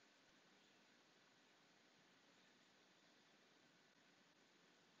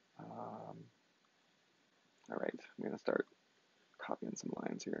right, I'm going to start copying some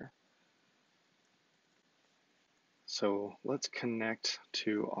lines here. So let's connect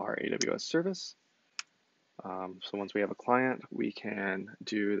to our AWS service. So once we have a client, we can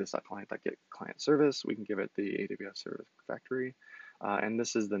do this .client.get client service. We can give it the AWS service factory. And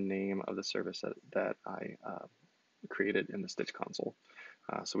this is the name of the service that I created in the Stitch console.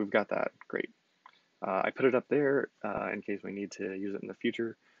 So we've got that, great. I put it up there in case we need to use it in the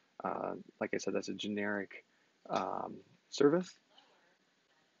future. Like I said, that's a generic service.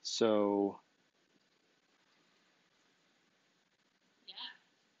 So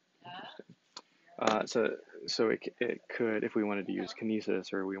so it could, if we wanted to use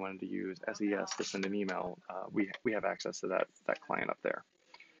Kinesis or we wanted to use SES to send an email, we have access to that client up there.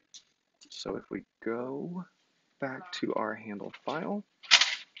 So if we go back to our handle file,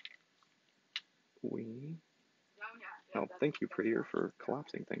 oh, thank you, Prettier, for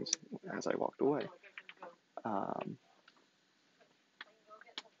collapsing things as I walked away.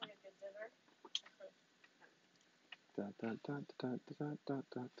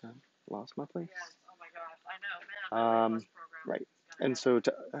 Lost my place. Oh my gosh, I know, man. Right. And so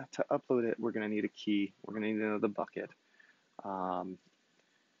to upload it, we're going to need a key. We're going to need another bucket. And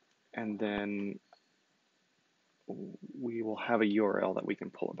then we will have a URL that we can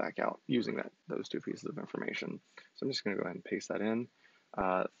pull it back out using those two pieces of information. So I'm just going to go ahead and paste that in.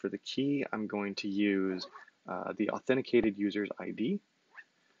 For the key, I'm going to use the authenticated user's ID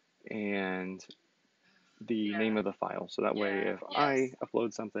and the name of the file. So that way, if I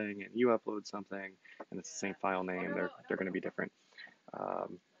upload something and you upload something and it's the same file name, they're going to be different. I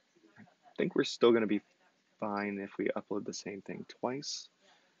think we're still going to be fine if we upload the same thing twice.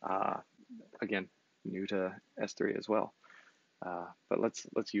 Again, new to S3 as well. But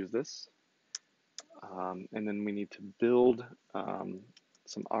let's use this. And then we need to build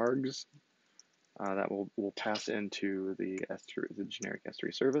some args that we'll pass into the S3, the generic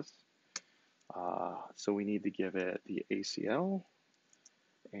S3 service. So we need to give it the ACL,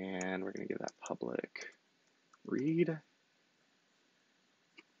 and we're going to give that public read,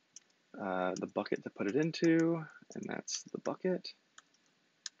 the bucket to put it into, and that's the bucket.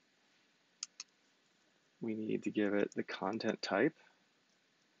 We need to give it the content type.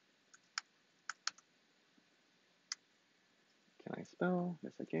 Can I spell?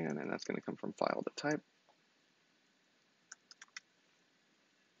 Yes, I can, and that's going to come from file to type.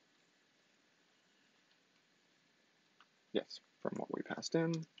 Yes, from what we passed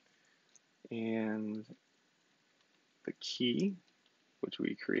in. And the key, which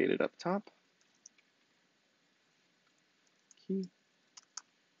we created up top. Key.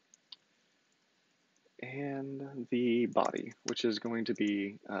 And the body, which is going to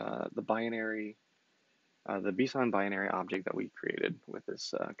be the binary, the BSON binary object that we created with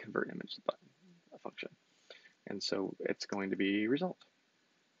this convert image button function. And so it's going to be result.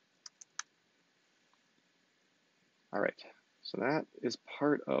 All right, so that is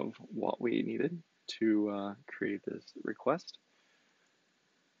part of what we needed to create this request.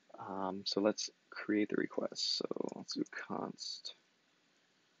 So let's create the request. So let's do const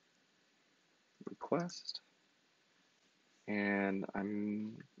request. And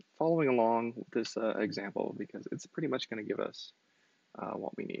I'm following along with this example because it's pretty much going to give us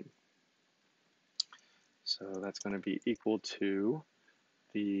what we need. So that's going to be equal to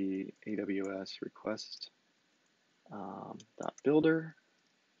the AWS request .builder.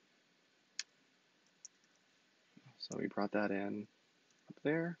 So we brought that in up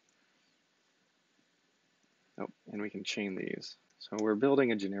there. Oh, and we can chain these. So we're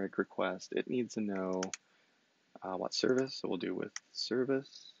building a generic request. It needs to know what service, so we'll do with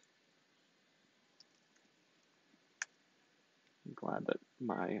service. I'm glad that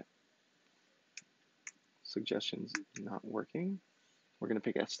my suggestion's not working. We're going to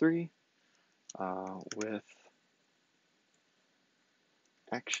pick S3 with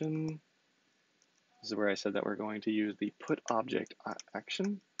action. This is where I said that we're going to use the put object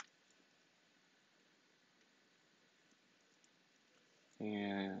action.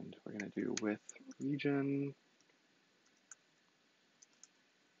 And we're going to do with region.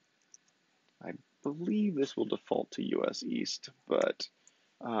 I believe this will default to US East, but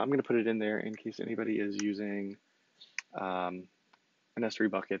I'm going to put it in there in case anybody is using an S3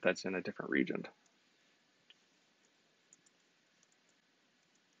 bucket that's in a different region,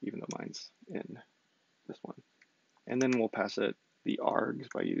 even though mine's in this one. And then we'll pass it the args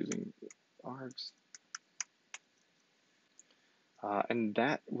by using args. And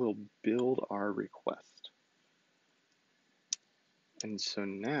that will build our request. And so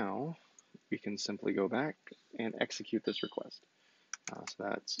now we can simply go back and execute this request. So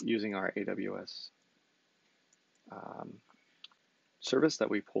that's using our AWS service that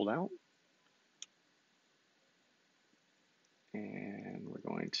we pulled out. And we're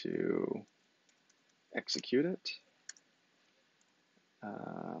going to execute it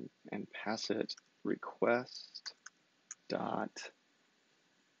and pass it request dot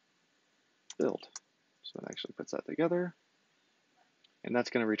build. So it actually puts that together. And that's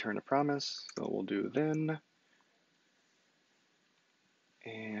going to return a promise. So we'll do then.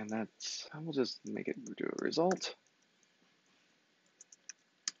 And that's, we'll just make it do a result.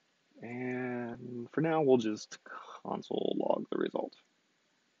 And for now, we'll just console log the result.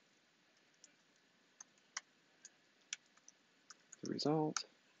 The result.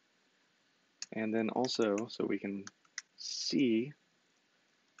 And then also, so we can see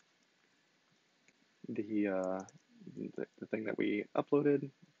the thing that we uploaded,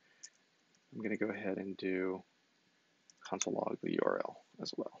 I'm going to go ahead and do console log the URL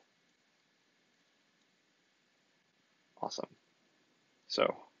as well. Awesome.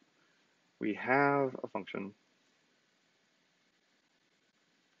 So we have a function.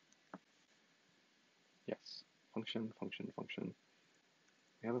 Yes, function.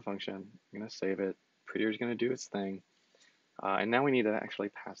 We have a function. I'm going to save it. Prettier is going to do its thing. And now we need to actually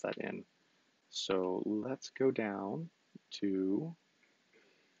pass that in. So let's go down to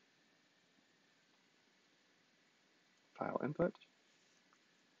file input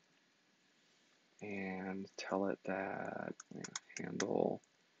and tell it that handle,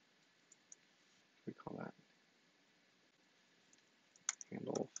 what do we call that?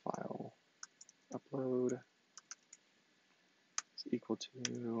 Handle file upload is equal to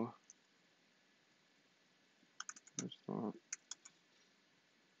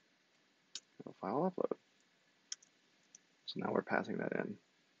file upload. So now we're passing that in,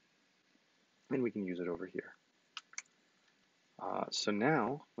 and we can use it over here. So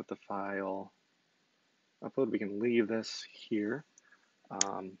now with the file upload, we can leave this here.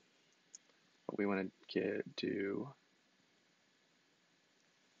 But we want to do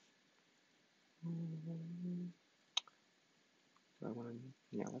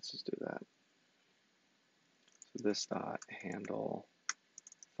yeah, let's just do that. So this dot handle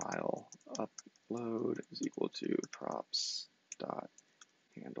file upload is equal to props dot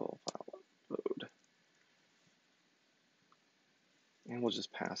handle file upload. And we'll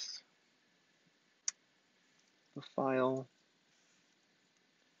just pass the file.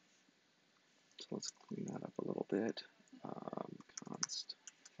 So let's clean that up a little bit. Const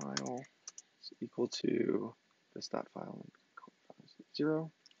file is equal to this dot file and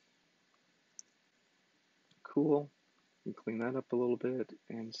 0. Cool. We clean that up a little bit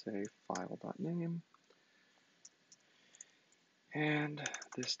and say file.name. And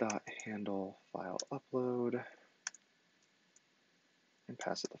this dot handle file upload and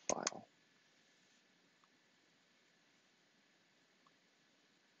pass it the file.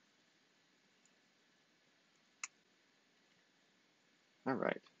 All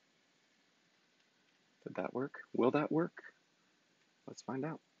right. Did that work? Will that work? Let's find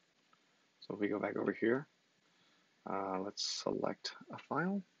out. So if we go back over here, let's select a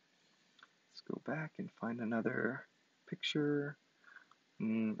file. Let's go back and find another picture.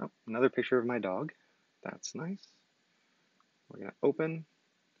 Oh, another picture of my dog. That's nice. We're going to open,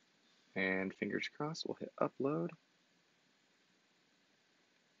 and fingers crossed, we'll hit upload.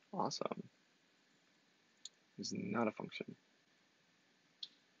 Awesome. It's not a function.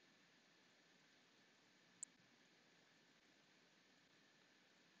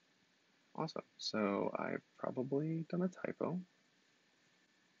 Awesome. So I've probably done a typo.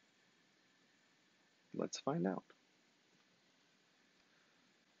 Let's find out.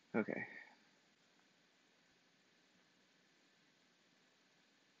 Okay.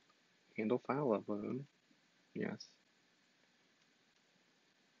 Handle file upload. Yes.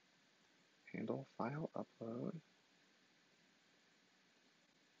 Handle file upload.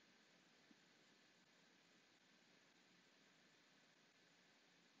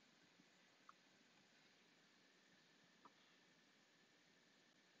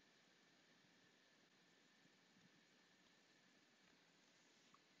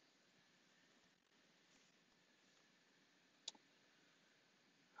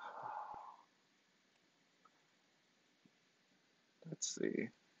 Let's see.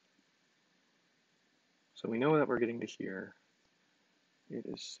 So we know that we're getting to here. It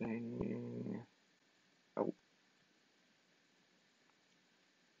is saying, oh,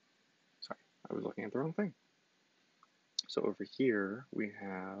 sorry, I was looking at the wrong thing. So over here we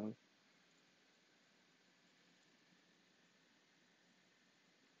have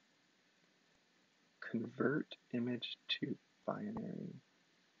convert image to binary.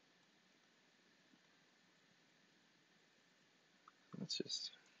 Let's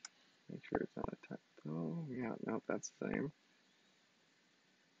just make sure it's not a typo. Yeah, no, that's the same.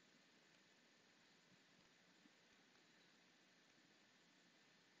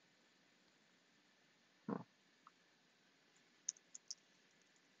 Huh.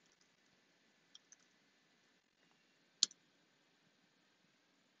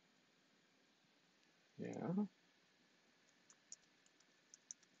 Yeah.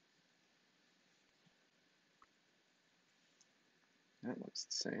 That looks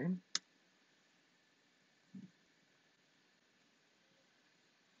the same.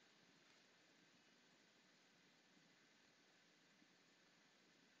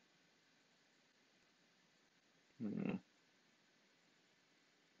 Hmm.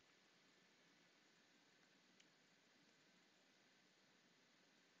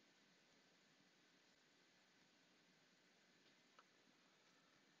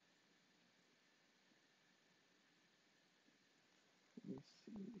 Let's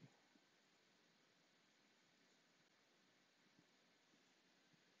see.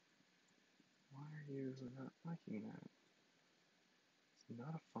 Why are you not liking that? It's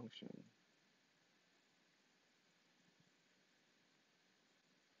not a function.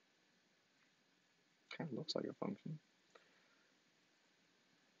 kind of looks like a function.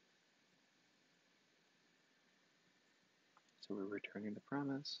 So we're returning the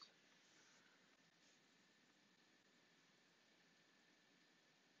promise.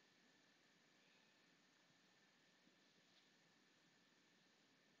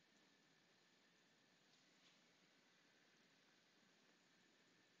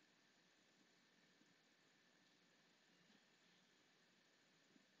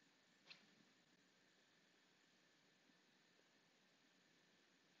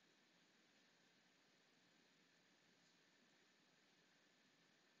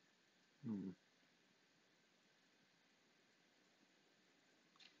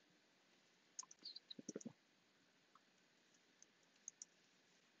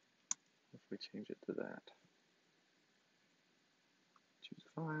 If we change it to that, choose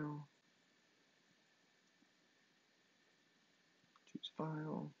file, choose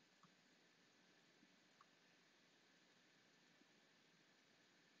file.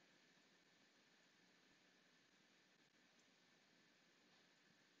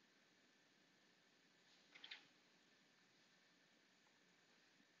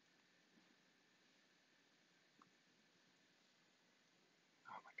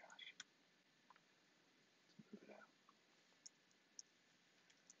 Oh my gosh, let's move it out.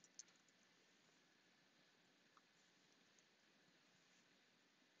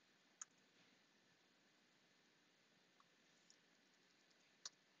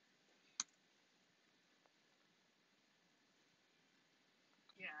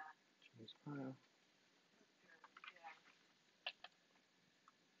 Choose file.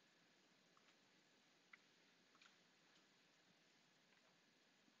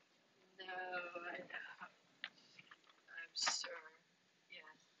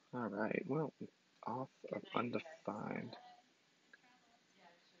 All right, well, off of undefined.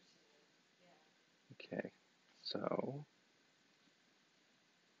 Okay, so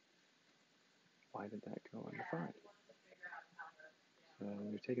why did that go undefined? So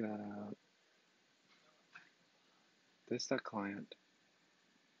we're taking that out. This.client.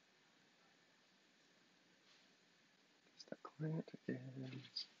 This.client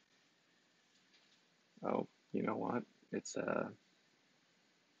is, oh, you know what? It's a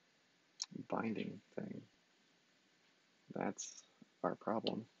binding thing. That's our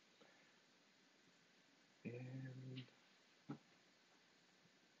problem. And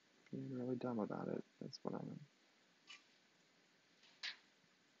being really dumb about it. That's what I'm.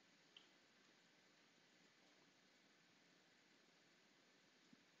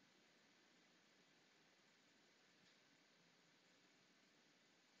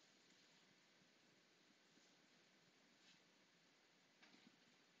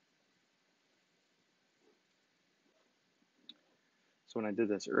 So when I did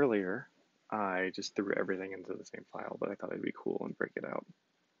this earlier, I just threw everything into the same file, but I thought it'd be cool and break it out.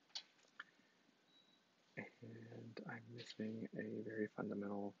 And I'm missing a very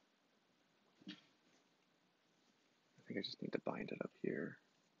fundamental. I think I just need to bind it up here.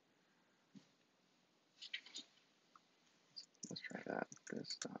 Let's try that.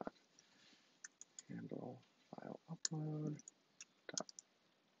 This dot handle file upload dot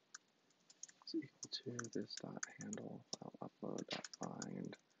is equal to this dot handle file upload dot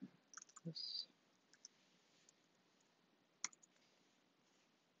bind this.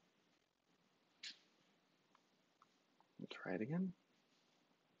 We'll try it again.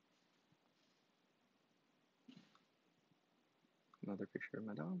 Another picture of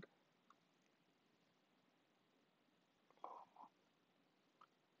my dog.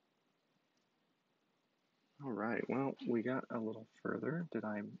 All right, well, we got a little further. Did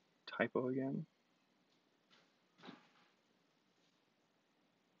I typo again?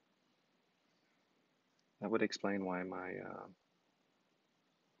 That would explain why my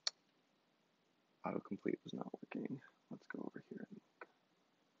autocomplete was not working. Let's go over here and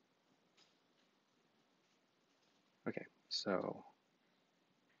look. Okay, so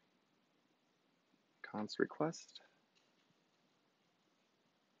const request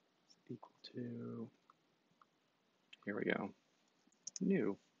is equal to, here we go,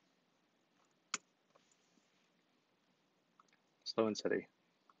 new. Slow and steady.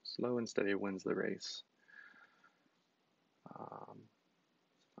 Slow and steady wins the race.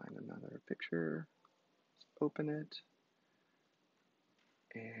 Find another picture, open it,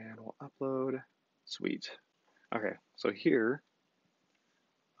 and we'll upload. Sweet. Okay, so here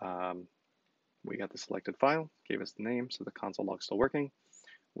we got the selected file, gave us the name, so the console log's still working.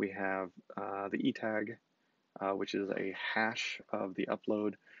 We have the e tag, which is a hash of the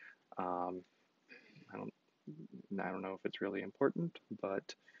upload. I don't know if it's really important,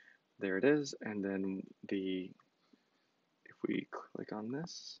 but there it is. And then if we click on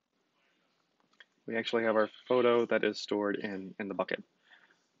this, we actually have our photo that is stored in the bucket.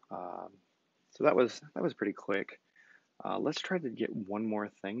 So that was pretty quick. Let's try to get one more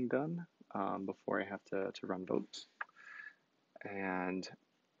thing done before I have to run votes. And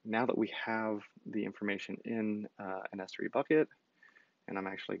now that we have the information in an S3 bucket, and I'm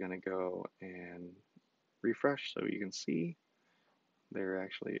actually going to go and refresh so you can see there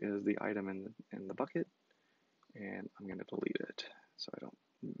actually is the item in the bucket, and I'm going to delete it so I don't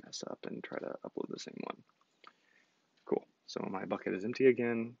mess up and try to upload the same one. Cool. So my bucket is empty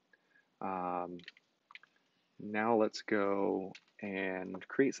again. Now let's go and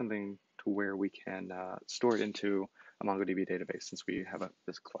create something to where we can store it into a MongoDB database since we have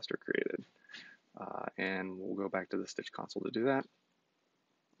this cluster created. And we'll go back to the Stitch console to do that.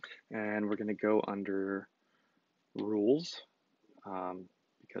 And we're going to go under rules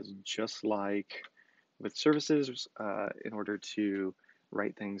because just like with services, in order to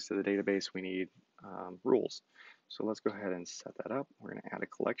write things to the database, we need rules. So let's go ahead and set that up. We're going to add a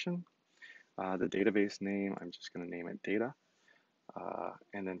collection. The database name, I'm just going to name it data.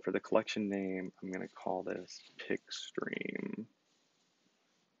 And then for the collection name, I'm going to call this pickstream.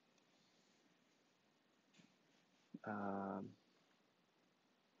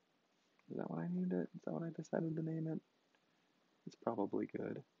 Is that what I named it? Is that what I decided to name it? It's probably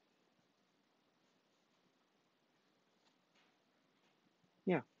good.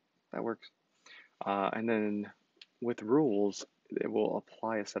 Yeah, that works. And then with rules, it will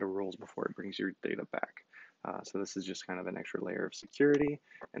apply a set of rules before it brings your data back. So this is just kind of an extra layer of security.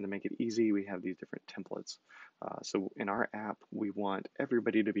 And to make it easy, we have these different templates. So in our app, we want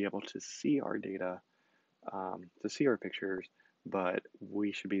everybody to be able to see our data, to see our pictures, but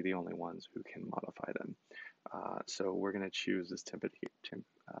we should be the only ones who can modify them. So we're going to choose this template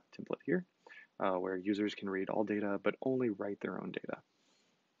here, where users can read all data, but only write their own data.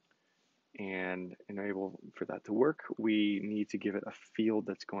 And in order for that to work, we need to give it a field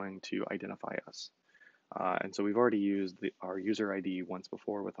that's going to identify us. And so we've already used our user ID once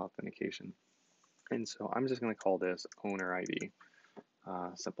before with authentication. And so I'm just going to call this owner ID,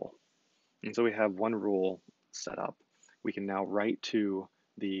 simple. And so we have one rule set up. We can now write to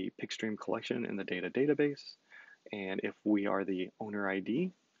the pickstream collection in the data database. And if we are the owner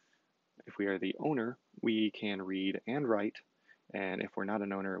ID, if we are the owner, we can read and write. And if we're not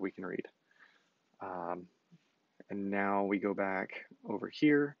an owner, we can read. And now we go back over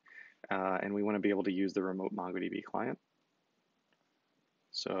here, and we want to be able to use the remote MongoDB client.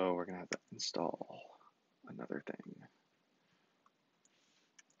 So we're going to have to install another thing.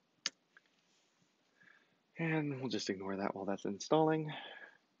 And we'll just ignore that while that's installing.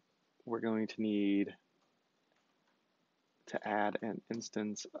 We're going to need to add an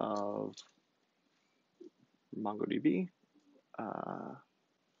instance of MongoDB.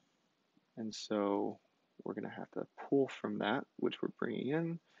 And so we're going to have to pull from that, which we're bringing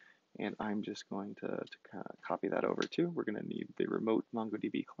in. And I'm just going to kind of copy that over too. We're going to need the remote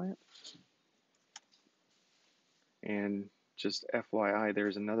MongoDB client. And just FYI,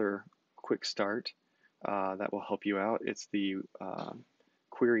 there's another quick start that will help you out. It's the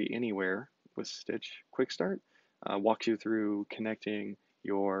Query Anywhere with Stitch Quick Start. Walks you through connecting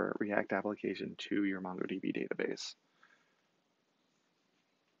your React application to your MongoDB database.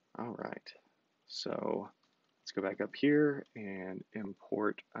 All right, so let's go back up here and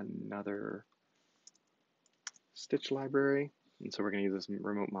import another Stitch library. And so we're going to use this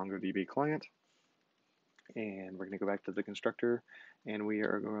remote MongoDB client. And we're going to go back to the constructor, and we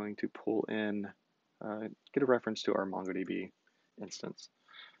are going to pull in, get a reference to our MongoDB instance.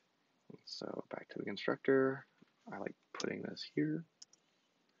 So back to the constructor. I like putting this here.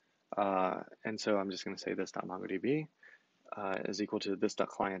 And so I'm just going to say this.mongodb is equal to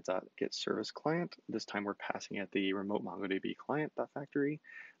this.client.getServiceClient. This time we're passing it the remote MongoDB client.factory.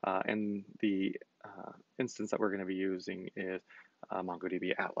 And the instance that we're going to be using is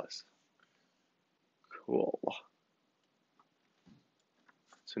MongoDB Atlas. Cool.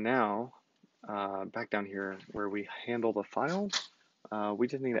 So now, back down here where we handle the file, we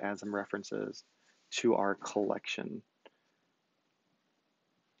just need to add some references to our collection.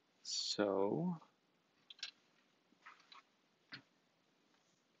 So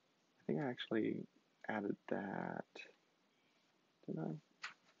I think I actually added that, didn't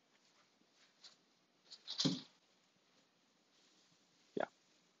I? Yeah.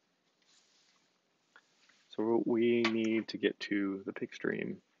 So we need to get to the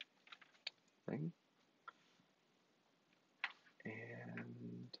pickstream thing.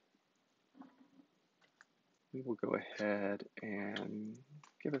 And we will go ahead and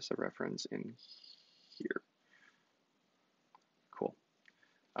give us a reference in here. Cool.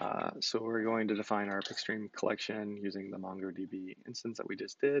 So we're going to define our pickstream collection using the MongoDB instance that we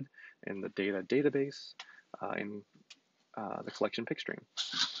just did in the data database in the collection pickstream.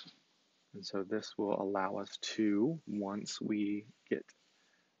 And so this will allow us to, once we get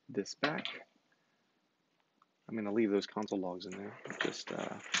this back, I'm going to leave those console logs in there just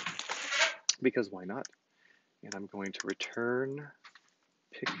because why not? And I'm going to return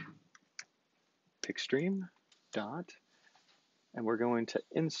pickstream dot, and we're going to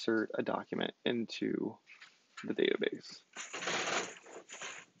insert a document into the database.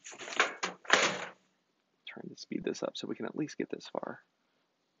 Trying to speed this up so we can at least get this far.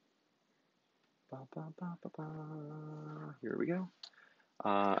 Here we go.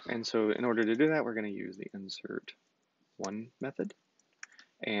 And so in order to do that, we're going to use the insert one method.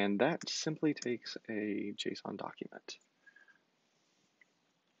 And that simply takes a JSON document.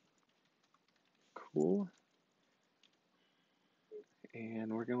 Cool.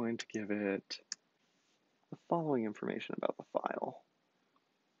 And we're going to give it the following information about the file.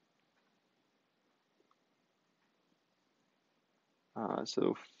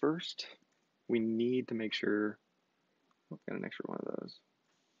 So first, we need to make sure, oh, got an extra one of those.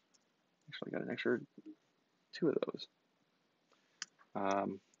 Actually got an extra 2 of those.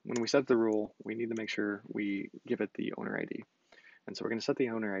 When we set the rule, we need to make sure we give it the owner ID. And so we're going to set the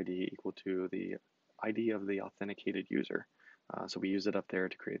owner ID equal to the ID of the authenticated user. So we use it up there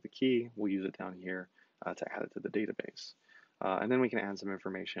to create the key. We'll use it down here to add it to the database. And then we can add some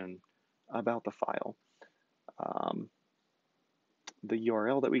information about the file. The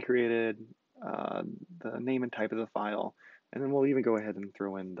URL that we created, the name and type of the file, and then we'll even go ahead and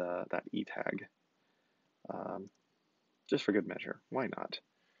throw in that e tag, just for good measure. Why not?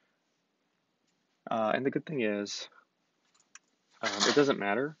 And the good thing is, it doesn't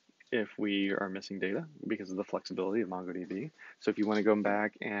matter if we are missing data because of the flexibility of MongoDB. So if you want to go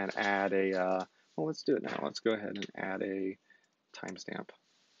back and add a, well, let's do it now. Let's go ahead and add a timestamp,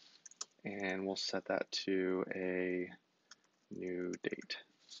 and we'll set that to a new date.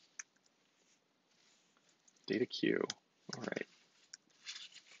 Data queue. All right.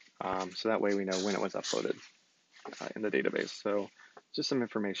 So that way we know when it was uploaded in the database. So just some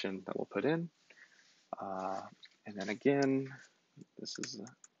information that we'll put in. And then again, this is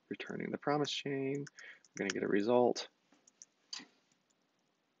returning the promise chain. We're going to get a result.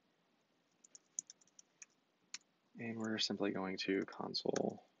 And we're simply going to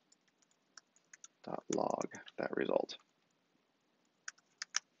console.log that result.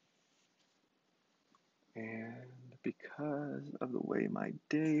 And because of the way my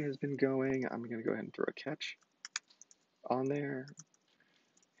day has been going, I'm going to go ahead and throw a catch on there.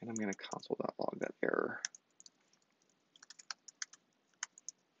 And I'm going to console.log that error.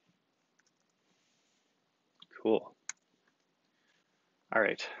 Cool. All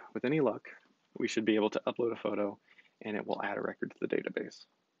right, with any luck, we should be able to upload a photo and it will add a record to the database.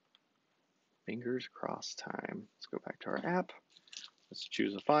 Fingers crossed time. Let's go back to our app. Let's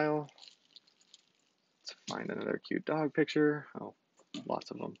choose a file. Let's find another cute dog picture. Oh, lots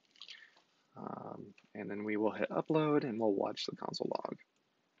of them. And then we will hit upload and we'll watch the console log.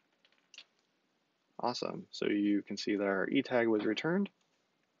 Awesome. So you can see that our e tag was returned.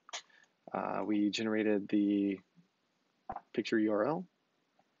 We generated the picture URL.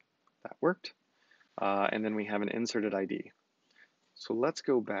 That worked. And then we have an inserted ID. So let's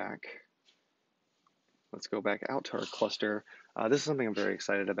go back. Let's go back out to our cluster. This is something I'm very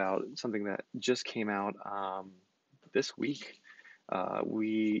excited about, something that just came out this week.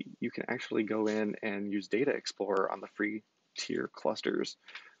 You can actually go in and use Data Explorer on the free tier clusters.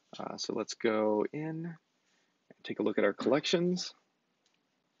 So let's go in and take a look at our collections.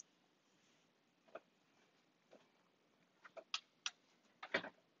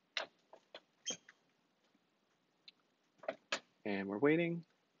 And we're waiting.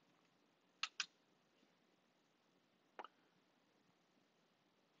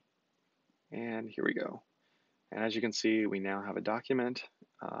 And here we go. And as you can see, we now have a document.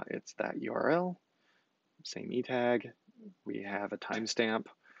 It's that URL, same e tag. We have a timestamp,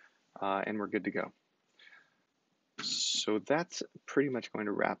 and we're good to go. So that's pretty much going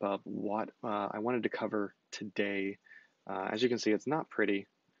to wrap up what I wanted to cover today. As you can see, it's not pretty.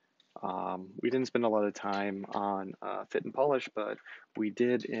 We didn't spend a lot of time on fit and polish, but we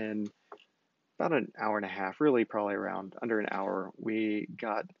did in about an hour and a half, really probably around under an hour. We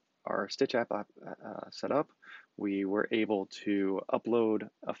got our Stitch app set up. We were able to upload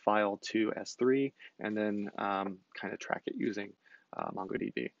a file to S3 and then kind of track it using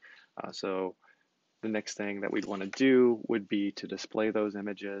MongoDB. So the next thing that we'd want to do would be to display those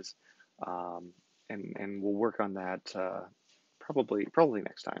images, um, and we'll work on that probably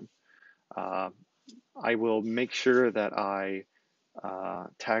next time. Uh, I will make sure that I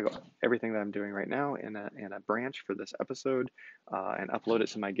tag everything that I'm doing right now in a branch for this episode, and upload it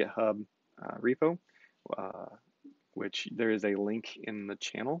to my GitHub repo, uh, which there is a link in the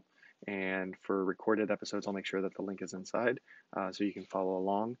channel. And for recorded episodes, I'll make sure that the link is inside, so you can follow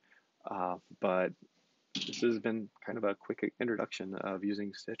along. But this has been kind of a quick introduction of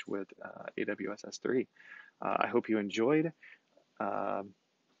using Stitch with AWS S3. I hope you enjoyed uh,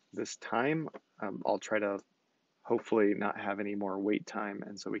 this time. I'll try to hopefully not have any more wait time,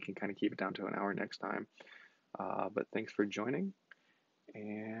 and so we can kind of keep it down to an hour next time. But thanks for joining,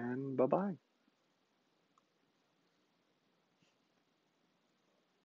 and bye-bye.